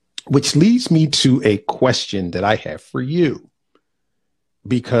 Which leads me to a question that I have for you,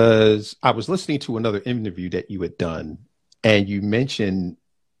 because I was listening to another interview that you had done, and you mentioned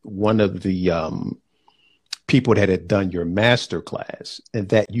one of the people that had done your master class, and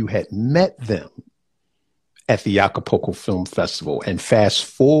that you had met them at the Acapulco Film Festival. And fast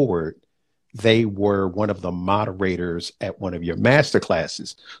forward, they were one of the moderators at one of your master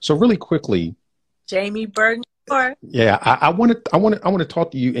classes. So really quickly, Jamie Burton. Yeah, I want to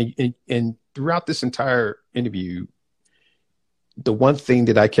talk to you, and throughout this entire interview, the one thing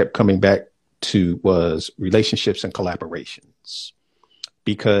that I kept coming back to was relationships and collaborations,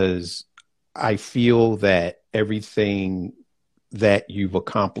 because I feel that everything that you've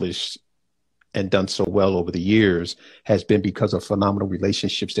accomplished and done so well over the years has been because of phenomenal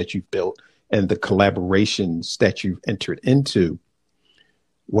relationships that you've built and the collaborations that you've entered into.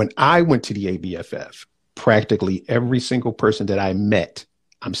 When I went to the ABFF, practically every single person that I met,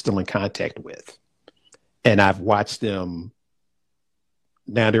 I'm still in contact with. And I've watched them.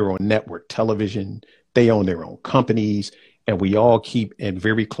 Now they're on network television. They own their own companies, and we all keep in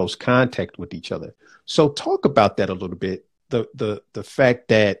very close contact with each other. So talk about that a little bit. The fact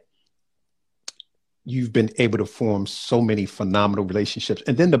that you've been able to form so many phenomenal relationships.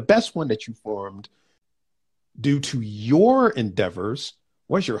 And then the best one that you formed due to your endeavors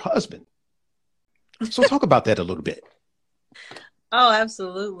was your husband. So talk about that a little bit. Oh,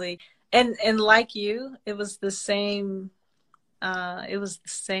 absolutely. And like you, it was the same. The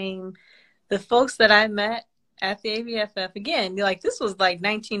folks that I met at the ABFF, again, like this was like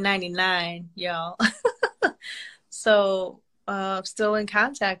 1999, y'all. So still in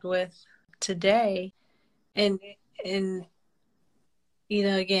contact with today. And you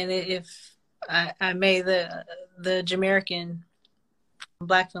know, again, if I made the Jamaican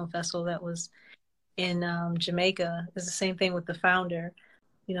Black Film Festival that was in Jamaica, is the same thing with the founder,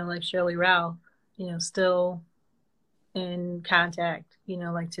 you know, like Shirley Rao, you know, still in contact, you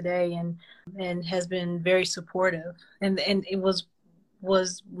know, like today, and has been very supportive, and it was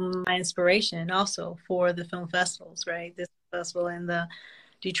my inspiration also for the film festivals, right? This festival and the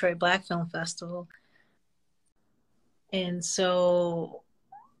Detroit Black Film Festival. And so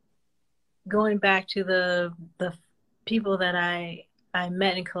going back to the people that I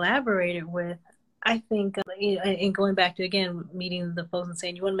met and collaborated with, I think, you know, and going back to, again, meeting the folks and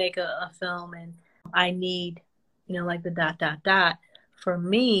saying, you want to make a film and I need, you know, like the ... For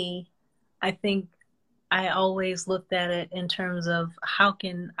me, I think I always looked at it in terms of how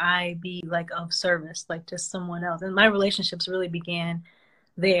can I be like of service, like to someone else. And my relationships really began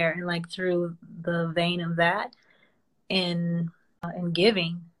there, and like through the vein of that, and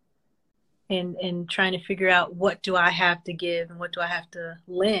giving, and trying to figure out what do I have to give and what do I have to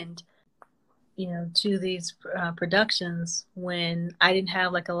lend, you know, to these productions when I didn't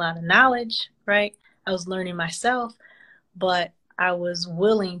have like a lot of knowledge, right? I was learning myself, but I was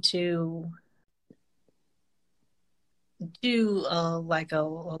willing to do like a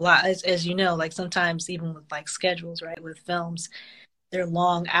lot, as you know, like sometimes even with like schedules, right, with films, they're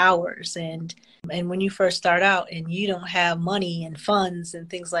long hours, and when you first start out and you don't have money and funds and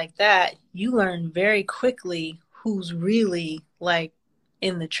things like that, you learn very quickly who's really like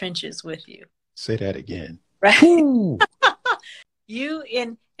in the trenches with you. Say that again. Right. You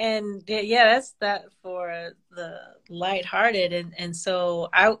and yeah, that's that for the lighthearted, and so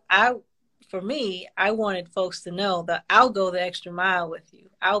I for me, I wanted folks to know that I'll go the extra mile with you.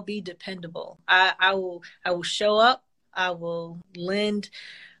 I'll be dependable. I will show up. I will lend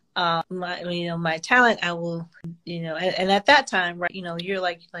my talent. I will, and at that time, right, you're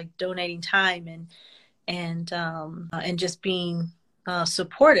like donating time and just being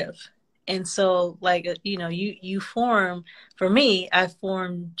supportive. And so you form, for me, I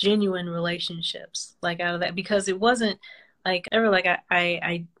formed genuine relationships like out of that, because it wasn't like ever like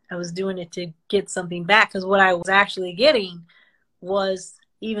I was doing it to get something back, because what I was actually getting was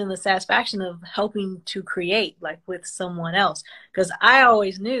even the satisfaction of helping to create like with someone else. Because I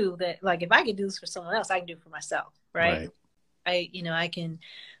always knew that like if I could do this for someone else, I can do it for myself, right? I can.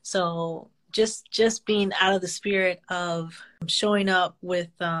 So just being out of the spirit of showing up with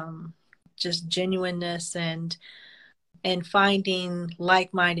just genuineness and finding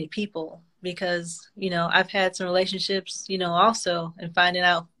like-minded people, because I've had some relationships also, and finding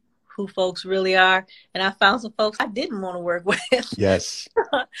out who folks really are, and I found some folks I didn't want to work with. Yes.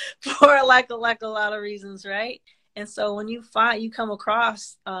 For like a lot of reasons, right? And so when you come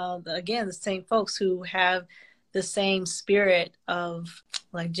across again the same folks who have the same spirit of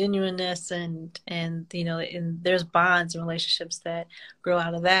like genuineness and and there's bonds and relationships that grow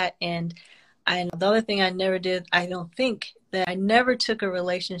out of that. And the other thing I never did, I don't think, that I never took a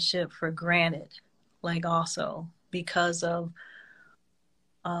relationship for granted, like also because of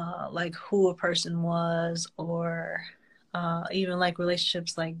like who a person was, or even like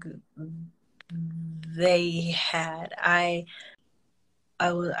relationships like they had. I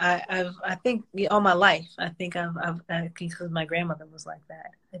think all my life, I think because my grandmother was like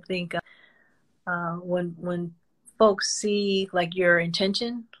that. I think when folks see like your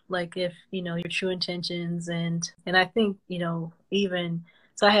intention, like if your true intentions, and I think even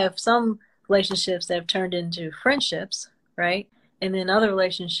so, I have some relationships that have turned into friendships, right? And then other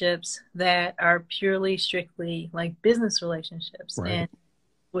relationships that are purely strictly like business relationships. Right. And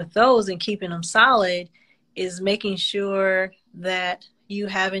with those, and keeping them solid, is making sure that you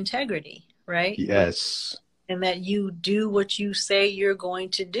have integrity, right? Yes. And that you do what you say you're going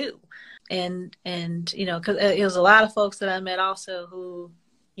to do. And because it was a lot of folks that I met also who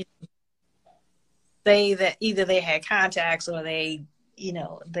say that either they had contacts or they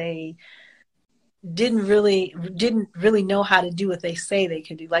didn't really know how to do what they say they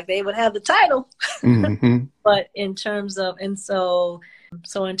could do. Like they would have the title, Mm-hmm. but in terms of, so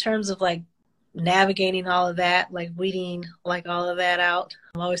in terms of like navigating all of that, like weeding like all of that out,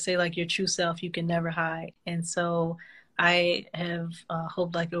 I always say like your true self you can never hide. And so I have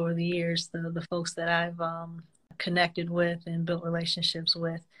hoped like over the years the folks that I've connected with and built relationships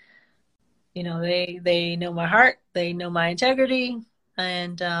with, they know my heart, they know my integrity,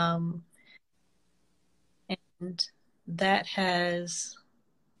 and that has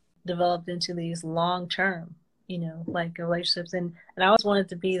developed into these long-term, like relationships. And I always wanted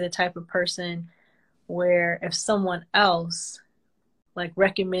to be the type of person where if someone else like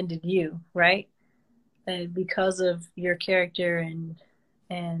recommended you, right? And because of your character and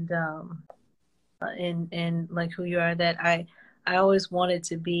like who you are, that I always wanted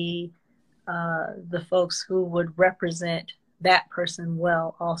to be the folks who would represent that person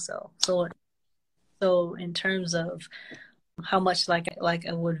well also. So in terms of how much like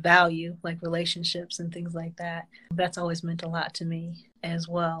I would value like relationships and things like that, that's always meant a lot to me as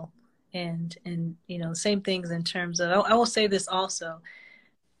well. And same things in terms of, I will say this also,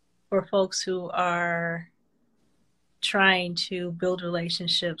 for folks who are trying to build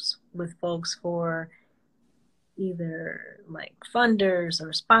relationships with folks for either like funders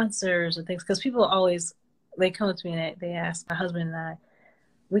or sponsors or things, because people always, they come up to me and they ask my husband and I,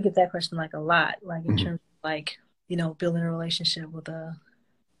 we get that question like a lot, like in Mm-hmm. terms of like building a relationship with a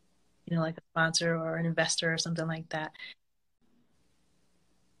like a sponsor or an investor or something like that.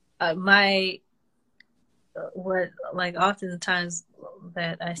 What like oftentimes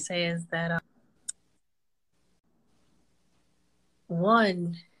that I say is that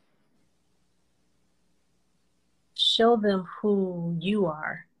one, show them who you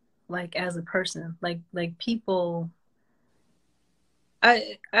are, like as a person, like people.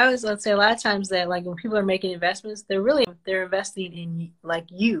 I always let's say a lot of times that like when people are making investments, they're investing in like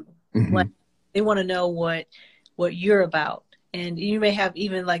you, Mm-hmm. like they want to know what you're about. And you may have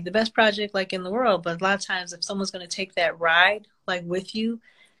even like the best project like in the world, but a lot of times if someone's going to take that ride like with you,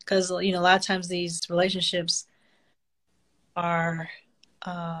 because a lot of times these relationships are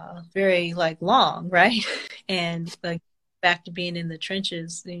very like long, right? And like back to being in the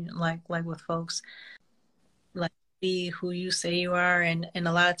trenches, like with folks, like be who you say you are. And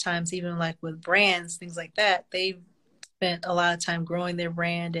a lot of times even like with brands, things like that, they've spent a lot of time growing their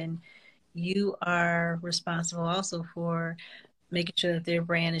brand, and you are responsible also for making sure that their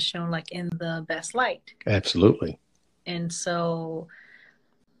brand is shown like in the best light. Absolutely. And so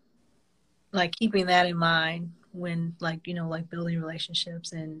like keeping that in mind when like like building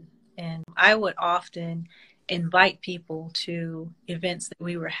relationships, and I would often invite people to events that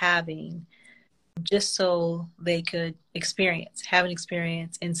we were having just so they could have an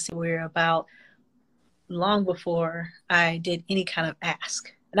experience and see what we're about long before I did any kind of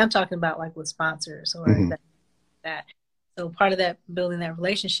ask. And I'm talking about like with sponsors or Mm-hmm. that. So part of that building that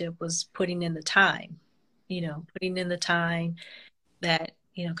relationship was putting in the time, putting in the time that,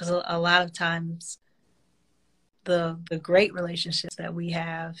 because a lot of times the great relationships that we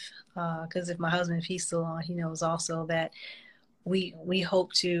have, because if my husband, if he's still on, he knows also that we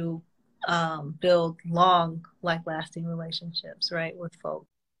hope to build long, lasting relationships, right, with folks.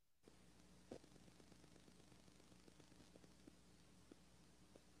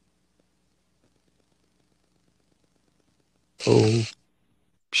 Oh,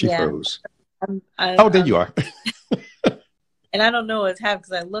 she Yeah. froze. Oh, there you are. And I don't know what's happened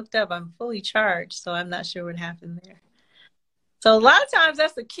because I looked up. I'm fully charged, so I'm not sure what happened there. So a lot of times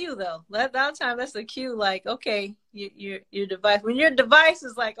that's the cue, though. A lot of times that's the cue, like, okay, your device. When your device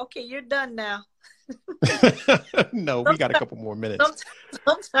is like, okay, you're done now. No, we got a couple more minutes.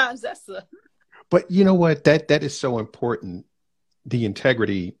 Sometimes that's the. But you know what? That is so important. The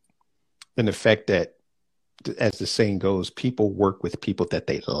integrity and the fact that, as the saying goes, people work with people that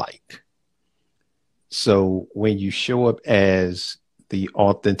they like. So when you show up as the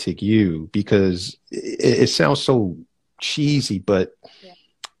authentic you, because it sounds so cheesy, but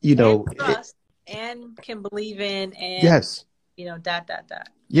and trust and can believe in, and yes, dot.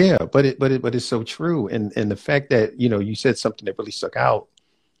 Yeah, but it's so true. And the fact that, you said something that really stuck out.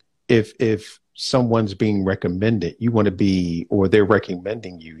 If someone's being recommended, you want to be, or they're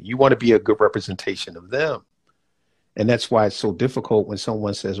recommending you, you want to be a good representation of them. And that's why it's so difficult when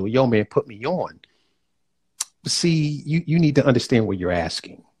someone says, well, yo, man, put me on. See, you need to understand what you're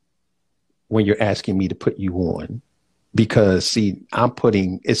asking when you're asking me to put you on, because see,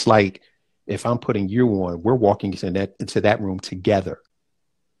 it's like, if I'm putting you on, we're walking into that room together.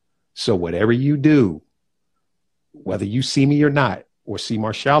 So whatever you do, whether you see me or not, or see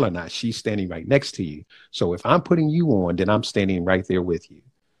Marshalle or not, she's standing right next to you. So if I'm putting you on, then I'm standing right there with you.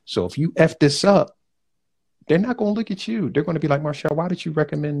 So if you F this up, they're not going to look at you. They're going to be like, Marshalle, why did you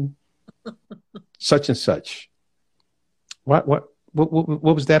recommend such and such? What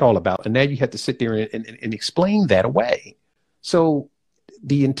was that all about? And now you have to sit there and explain that away. So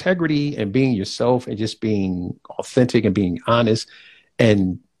the integrity and being yourself and just being authentic and being honest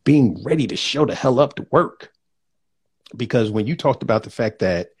and being ready to show the hell up to work. Because when you talked about the fact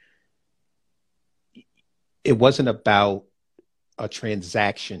that it wasn't about a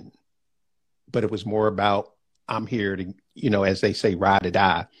transaction, but it was more about, I'm here to, as they say, ride or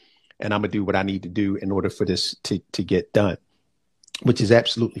die. And I'm going to do what I need to do in order for this to get done, which is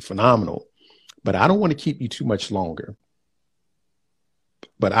absolutely phenomenal. But I don't want to keep you too much longer.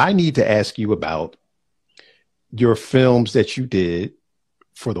 But I need to ask you about your films that you did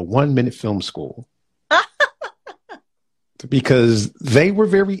for the 1 Minute Film School, because they were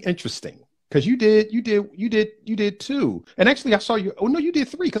very interesting. Because you did two. And actually I saw you. Oh no, you did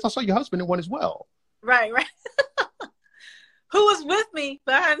three, because I saw your husband in one as well. Right. Who was with me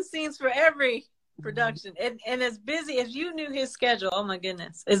behind the scenes for every production, and as busy as you knew his schedule. Oh my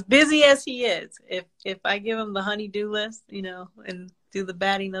goodness, as busy as he is. If I give him the honey-do list, and do the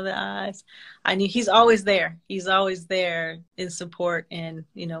batting of the eyes, I knew he's always there. He's always there in support, and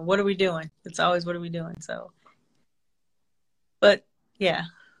what are we doing? It's always, what are we doing? So, but yeah.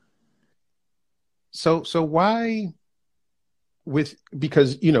 So why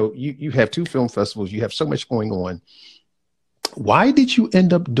because you have two film festivals, you have so much going on. Why did you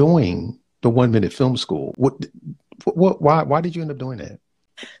end up doing the 1 Minute Film School? Why did you end up doing that?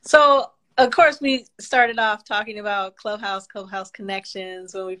 So, of course, we started off talking about Clubhouse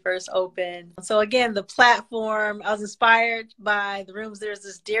Connections when we first opened. So again, the platform, I was inspired by the rooms. There's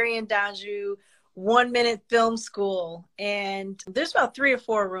this Darian Donju 1 Minute Film School, and there's about 3 or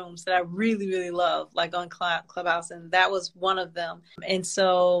 4 rooms that I really, really love, like on Clubhouse, and that was one of them. And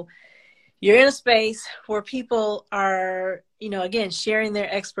so you're in a space where people are, again, sharing their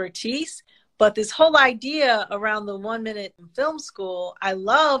expertise. But this whole idea around the 1 Minute Film School, I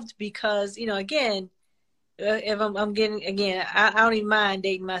loved because, again, if I'm getting, again, I don't even mind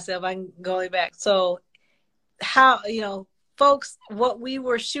dating myself. I can go way back. So how, folks, what we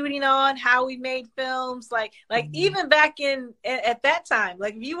were shooting on, how we made films, like even back at that time,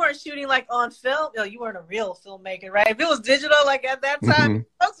 like if you weren't shooting like on film, you weren't a real filmmaker, right? If it was digital, like at that time,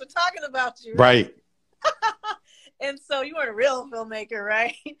 folks were talking about you, right? And so you weren't a real filmmaker,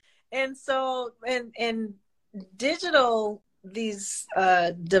 right? And so, and digital, these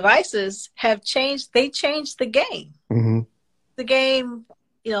devices have changed. They changed the game. The game,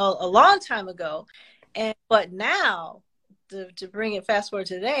 a long time ago, but now, to bring it fast forward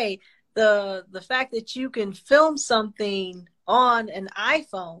today, the fact that you can film something on an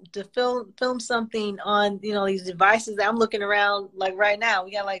iPhone to film something on, you know, these devices that I'm looking around like right now.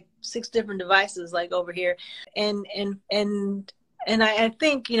 We got like 6 different devices like over here. And I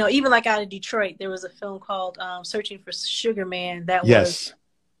think, you know, even like out of Detroit, there was a film called Searching for Sugar Man that was Yes.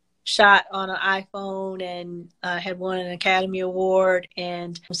 shot on an iPhone and had won an Academy Award.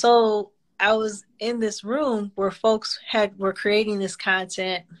 And so I was in this room where folks were creating this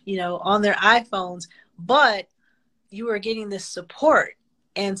content, you know, on their iPhones, but you were getting this support.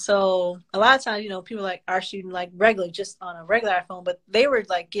 And so a lot of times, you know, people like are shooting like regularly just on a regular iPhone, but they were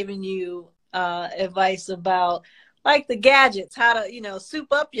like giving you advice about like the gadgets, how to, you know, soup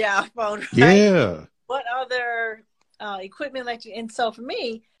up your iPhone, right? Yeah. What other equipment like you. And so for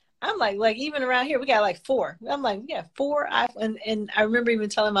me, I'm like even around here, we got like 4. I'm like, we got 4 iPhone. And I remember even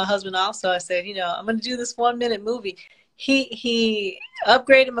telling my husband also, I said, you know, I'm going to do this 1-minute movie. He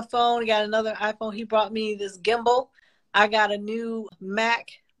upgraded my phone, got another iPhone. He brought me this gimbal. I got a new Mac,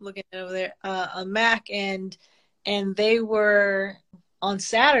 looking over there, a Mac, and they were on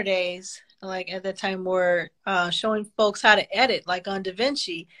Saturdays, like at that time, were showing folks how to edit, like on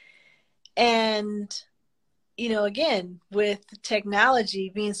DaVinci. And, you know, again, with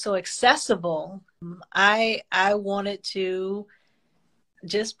technology being so accessible, I wanted to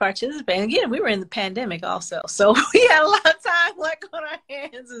just participate. And again, we were in the pandemic also, so we had a lot of time like on our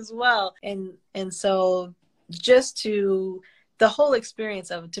hands as well. And so just to the whole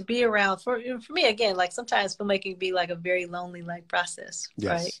experience of it, to be around for me, again, like sometimes filmmaking be like a very lonely like process,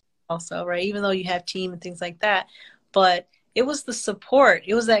 right? Yes. Also, right? Even though you have team and things like that, but it was the support.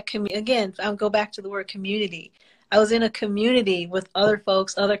 It was that again, I'll go back to the word community. I was in a community with other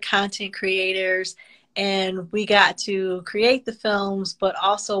folks, other content creators, and we got to create the films, but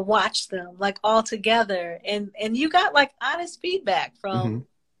also watch them like all together. And you got like honest feedback from,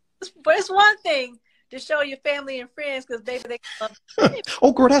 but it's one thing to show your family and friends because they love it.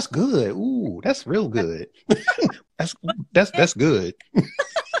 Oh, girl, that's good. Ooh, that's real good. That's good.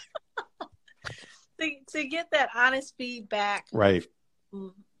 To get that honest feedback, Right.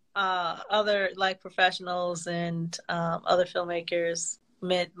 from other like professionals and other filmmakers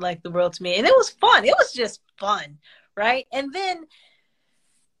meant like the world to me. And it was fun. It was just fun, right? And then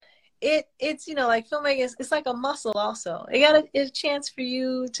it's, you know, like filmmaking, it's like a muscle also. It got a chance for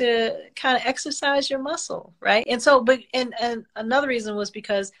you to kind of exercise your muscle, right? And so, but and another reason was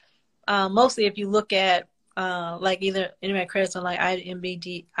because mostly if you look at like either any of my credits on like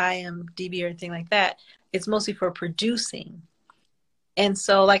IMDb or anything like that, it's mostly for producing. And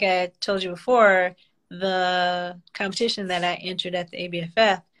so, like I told you before, the competition that I entered at the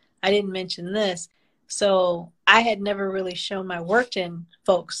ABFF, I didn't mention this. So I had never really shown my work in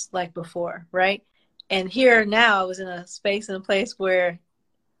folks like before, right? And here now I was in a space and a place where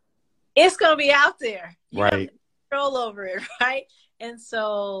it's going to be out there. You have Right. control over it, right? And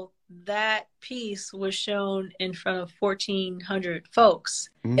so that piece was shown in front of 1,400 folks.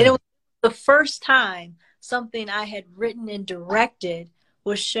 And it was the first time something I had written and directed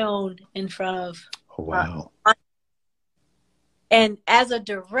was shown in front of. Oh, wow. And as a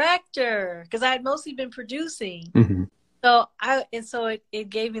director, because I had mostly been producing, so it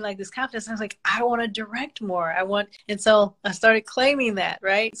gave me like this confidence. I was like, I want to direct more. And so I started claiming that,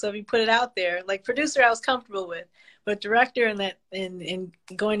 right? So if you put it out there, like producer, I was comfortable with, but director and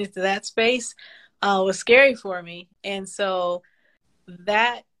going into that space was scary for me. And so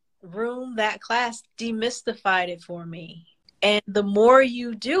that class demystified it for me. And the more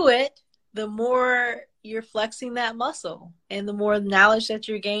you do it, the more you're flexing that muscle, and the more knowledge that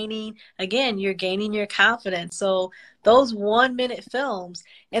you're gaining, again, you're gaining your confidence. So those 1-minute films,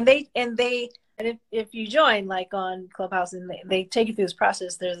 and if you join like on Clubhouse and they take you through this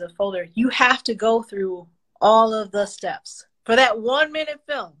process, there's a folder. You have to go through all of the steps for that 1-minute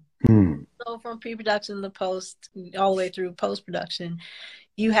film. So from pre-production to post, all the way through post-production,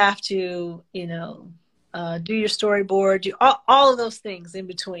 you have to, you know, do your storyboard, do all of those things in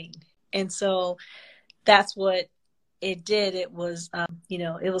between. And so that's what it did. It was, you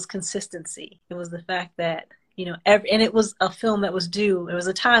know, it was consistency. It was the fact that, you know, and it was a film that was due. It was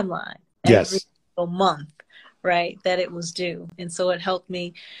a timeline every single month, right, that it was due. And so it helped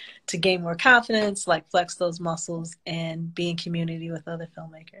me to gain more confidence, like flex those muscles and be in community with other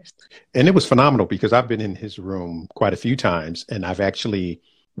filmmakers. And it was phenomenal because I've been in his room quite a few times, and I've actually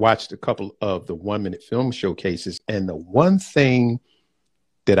watched a couple of the 1-minute film showcases. And the one thing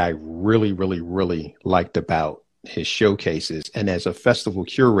that I really, really, really liked about his showcases, and as a festival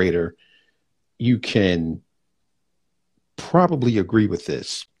curator, you can probably agree with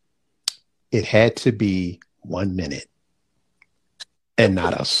this. It had to be 1 minute and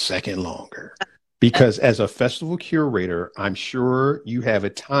not a second longer. Because as a festival curator, I'm sure you have a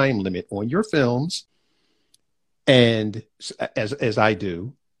time limit on your films, and as I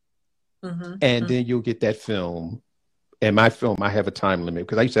do, and then you'll get that film. And my film, I have a time limit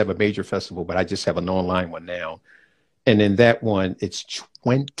because I used to have a major festival, but I just have an online one now. And in that one, it's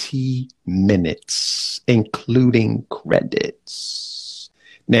 20 minutes, including credits.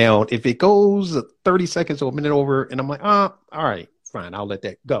 Now, if it goes 30 seconds or a minute over, and I'm like, all right, fine, I'll let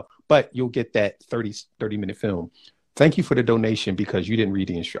that go. But you'll get that 30-minute film. Thank you for the donation because you didn't read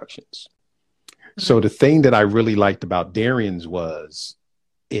the instructions. So the thing that I really liked about Darian's was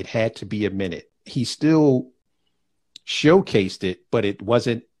it had to be a minute. He still showcased it, but it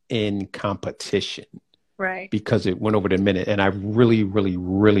wasn't in competition. Right. Because it went over the minute. And I really, really,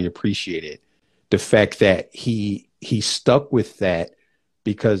 really appreciated the fact that he stuck with that,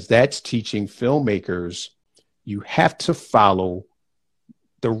 because that's teaching filmmakers you have to follow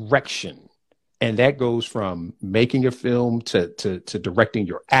direction. And that goes from making a film to directing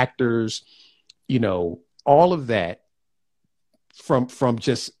your actors, you know, all of that from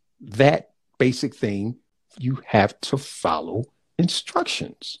just that basic thing. You have to follow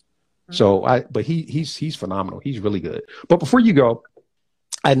instructions. So but he's phenomenal. He's really good. But before you go,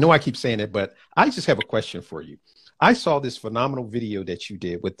 I know I keep saying it, but I just have a question for you. I saw this phenomenal video that you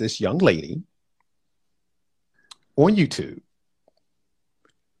did with this young lady on YouTube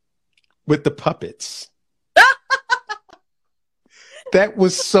with the puppets. That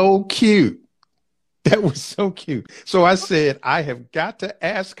was so cute. That was so cute. So I said, I have got to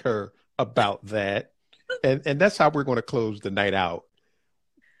ask her about that. And that's how we're going to close the night out.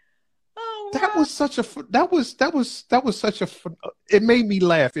 That was such a, it made me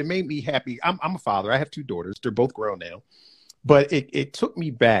laugh. It made me happy. I'm a father. I have 2 daughters. They're both grown now, but it took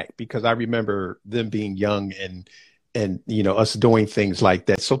me back because I remember them being young and, you know, us doing things like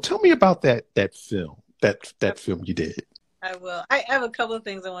that. So tell me about that film you did. I will. I have a couple of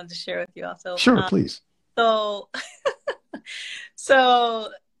things I wanted to share with you also. Sure, please. So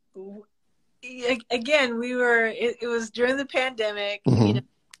again, it was during the pandemic, you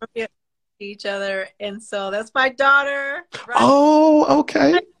know, each other, and so that's my daughter. Right? Oh,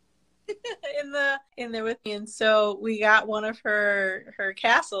 okay. in there with me, and so we got one of her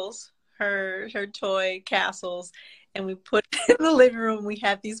castles, her toy castles, and we put it in the living room. We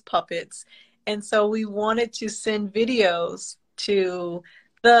had these puppets, and so we wanted to send videos to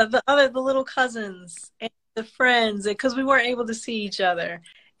the little cousins and the friends, because we weren't able to see each other,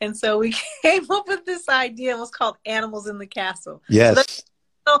 and so we came up with this idea. It was called "Animals in the Castle." Yes.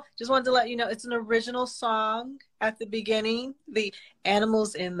 So just wanted to let you know, it's an original song at the beginning. The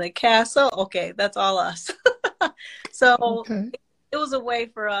animals in the castle. Okay, that's all us. So it was a way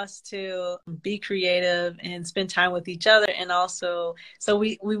for us to be creative and spend time with each other. And also, so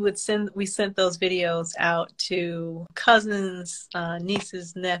we sent those videos out to cousins,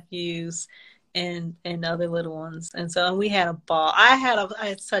 nieces, nephews, and other little ones. And so we had a ball. I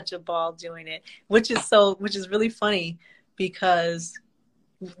had such a ball doing it, which is really funny because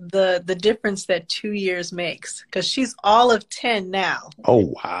the difference that 2 years makes, because she's all of 10 now.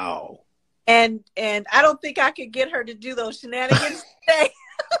 Oh, wow. And I don't think I could get her to do those shenanigans today.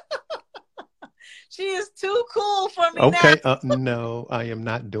 She is too cool for me now. No, I am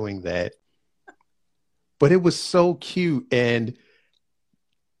not doing that. But it was so cute. And,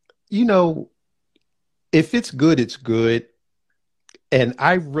 you know, if it's good, it's good. And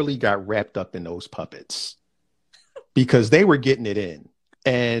I really got wrapped up in those puppets because they were getting it in.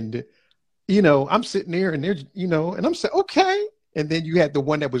 And, you know, I'm sitting there and they're, you know, and I'm saying, okay. And then you had the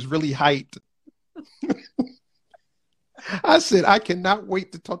one that was really hyped. I said, I cannot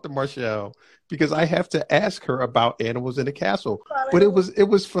wait to talk to Marshalle because I have to ask her about Animals in the Castle. But it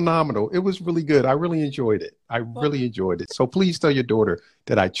was phenomenal. It was really good. I really enjoyed it. So please tell your daughter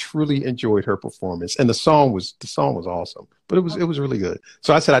that I truly enjoyed her performance. And the song was awesome. But it was really good.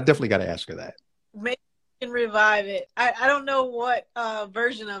 So I said, I definitely got to ask her that. Maybe we can revive it. I don't know what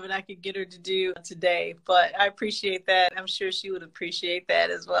version of it I could get her to do today, but I appreciate that. I'm sure she would appreciate that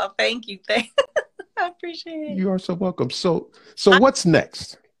as well. Thank you. I appreciate it. You are so welcome. So what's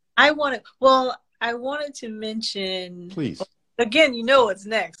next? I wanted to mention, please. Again, you know what's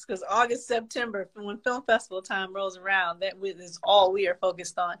next, because August, September, when film festival time rolls around, that is all we are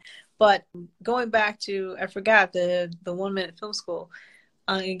focused on. But going back to, I forgot the 1 minute film school,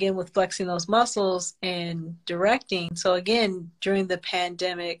 again with flexing those muscles and directing. So again, during the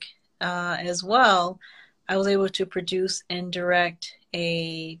pandemic as well, I was able to produce and direct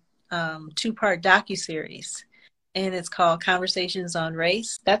a 2-part docuseries, and it's called Conversations on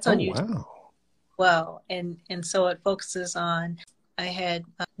Race. That's on YouTube. Wow. Well, and so it focuses on I had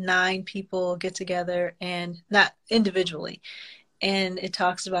 9 people get together, and not individually, and it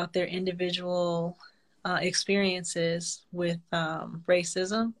talks about their individual experiences with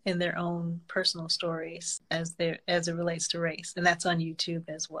racism and their own personal stories as it relates to race, and that's on YouTube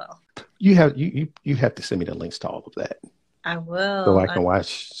as well. You have to send me the links to all of that. I will. So I can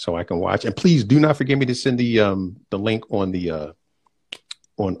watch. So I can watch. And please do not forget me to send the link on the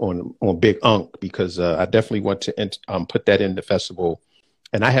on Big Unk, because I definitely want to put that in the festival.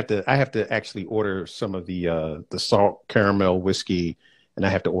 And I have to actually order some of the salt caramel whiskey, and I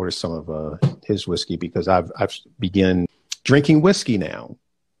have to order some of his whiskey, because I've begun drinking whiskey now.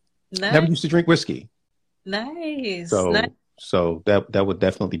 Nice. Never used to drink whiskey. Nice. So that would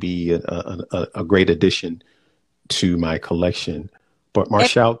definitely be a great addition to my collection. But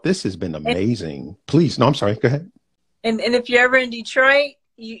Marshalle, this has been amazing. Please, no, I'm sorry. Go ahead. And if you're ever in Detroit,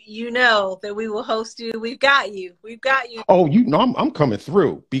 you know that we will host you. We've got you. Oh, I'm coming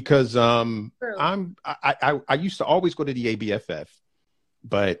through, because I used to always go to the ABFF,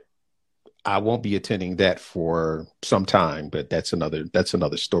 but I won't be attending that for some time. But that's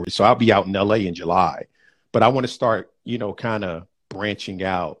another story. So I'll be out in LA in July, but I want to start, kind of branching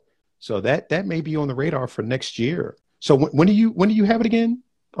out. So that may be on the radar for next year. So when do you have it again?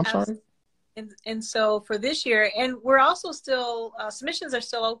 I'm sorry. And so for this year, and we're also still, submissions are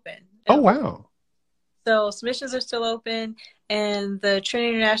still open. Oh, wow. So submissions are still open, and the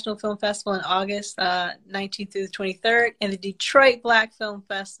Trinity International Film Festival in August 19th through the 23rd, and the Detroit Black Film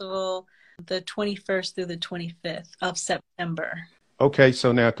Festival the 21st through the 25th of September. Okay,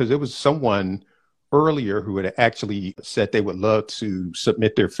 so now, because there was someone earlier who had actually said they would love to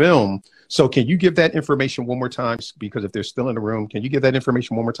submit their film. So can you give that information one more time? Because if they're still in the room, can you give that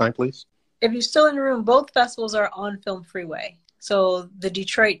information one more time, please? If you're still in the room, both festivals are on Film Freeway. So the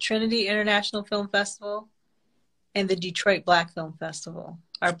Detroit Trinity International Film Festival and the Detroit Black Film Festival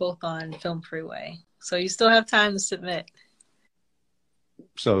are both on Film Freeway. So you still have time to submit.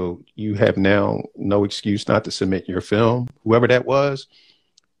 So you have now no excuse not to submit your film, whoever that was,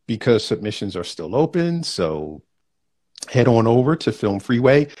 because submissions are still open. So head on over to Film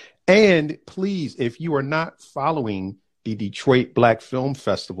Freeway. And please, if you are not following the Detroit Black Film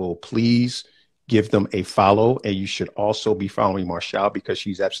Festival, please give them a follow. And you should also be following Marshalle, because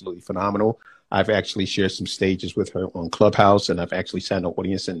she's absolutely phenomenal. I've actually shared some stages with her on Clubhouse, and I've actually sat in the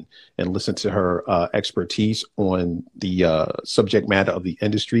audience and listened to her expertise on the subject matter of the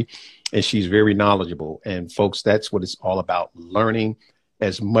industry. And she's very knowledgeable. And folks, that's what it's all about, learning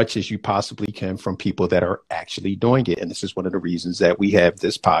as much as you possibly can from people that are actually doing it. And this is one of the reasons that we have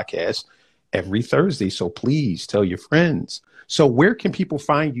this podcast every Thursday. So please tell your friends. So where can people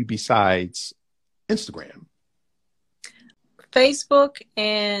find you besides Instagram? Facebook,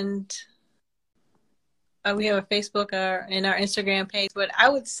 and we have a Facebook and our Instagram page. But I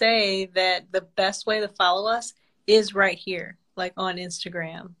would say that the best way to follow us is right here, like on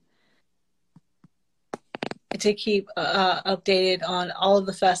Instagram, to keep updated on all of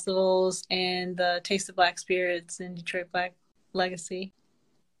the festivals and the Taste of Black Spirits and Detroit Black Legacy.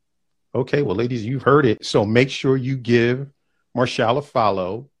 Okay, well, ladies, you've heard it. So make sure you give Marshalle a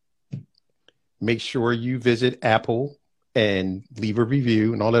follow. Make sure you visit Apple and leave a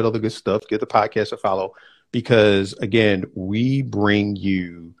review and all that other good stuff. Give the podcast a follow, because, again, we bring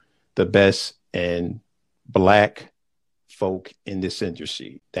you the best in Black folk in this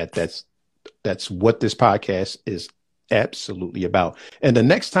industry. That's what this podcast is absolutely about. And the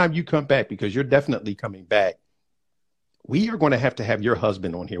next time you come back, because you're definitely coming back, we are going to have your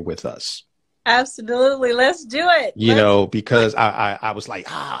husband on here with us. Absolutely. Let's do it. Because I was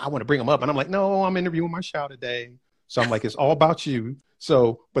like, I want to bring him up. And I'm like, no, I'm interviewing Marshalle today. So I'm like, it's all about you.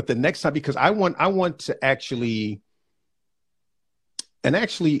 So, but the next time, because I want to actually,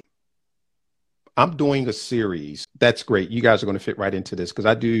 I'm doing a series. That's great. You guys are going to fit right into this, because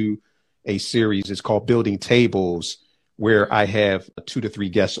I do a series. It's called Building Tables, where I have 2 to 3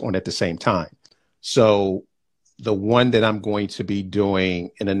 guests on at the same time. So the one that I'm going to be doing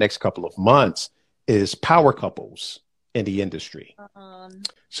in the next couple of months is power couples in the industry.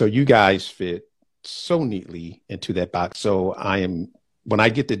 So you guys fit so neatly into that box. So when I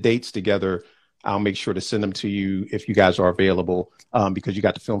get the dates together, I'll make sure to send them to you if you guys are available, because you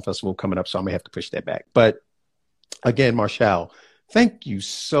got the film festival coming up. So I may have to push that back. But again, Marshalle, thank you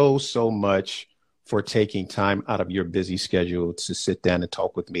so, so much for taking time out of your busy schedule to sit down and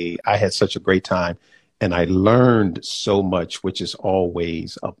talk with me. I had such a great time, and I learned so much, which is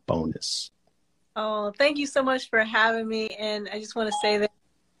always a bonus. Oh, thank you so much for having me. And I just want to say that,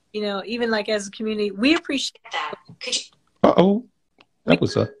 even like as a community, we appreciate that. Uh-oh, that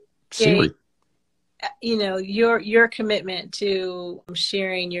was a Siri. your commitment to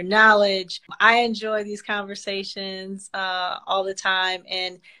sharing your knowledge. I enjoy these conversations all the time.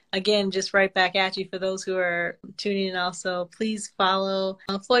 And again, just right back at you for those who are tuning in also, please follow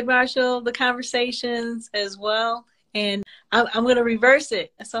Floyd Marshall, the conversations as well. And I'm going to reverse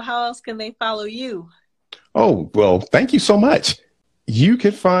it. So how else can they follow you? Oh, well, thank you so much. You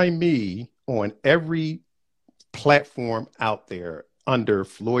can find me on every platform out there under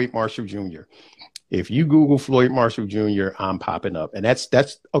Floyd Marshall Jr. If you Google Floyd Marshall Jr., I'm popping up. And that's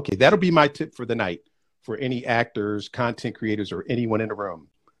okay. That'll be my tip for the night for any actors, content creators, or anyone in the room.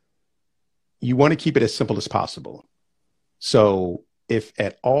 You want to keep it as simple as possible. So if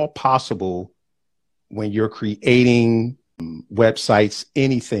at all possible, when you're creating websites,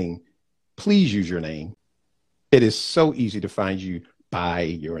 anything, please use your name. It is so easy to find you by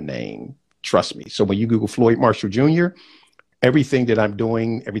your name. Trust me. So when you Google Floyd Marshall Jr., everything that I'm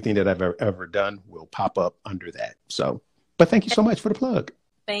doing, everything that I've ever done will pop up under that. So, but thank you so much for the plug.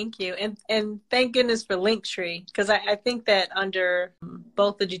 Thank you. And thank goodness for Linktree, because I think that under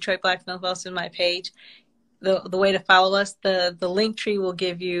both the Detroit Black Film Festival and my page, the way to follow us, the Linktree will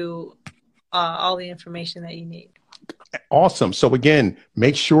give you all the information that you need. Awesome. So again,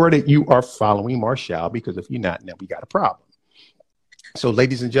 make sure that you are following Marshalle, because if you're not, then we got a problem. So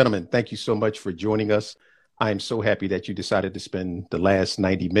ladies and gentlemen, thank you so much for joining us. I'm so happy that you decided to spend the last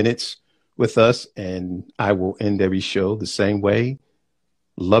 90 minutes with us, and I will end every show the same way.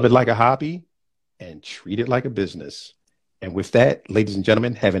 Love it like a hobby and treat it like a business. And with that, ladies and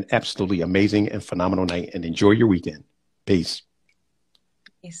gentlemen, have an absolutely amazing and phenomenal night and enjoy your weekend. Peace.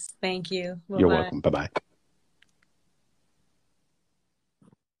 Yes, thank you. Bye-bye. You're welcome. Bye-bye.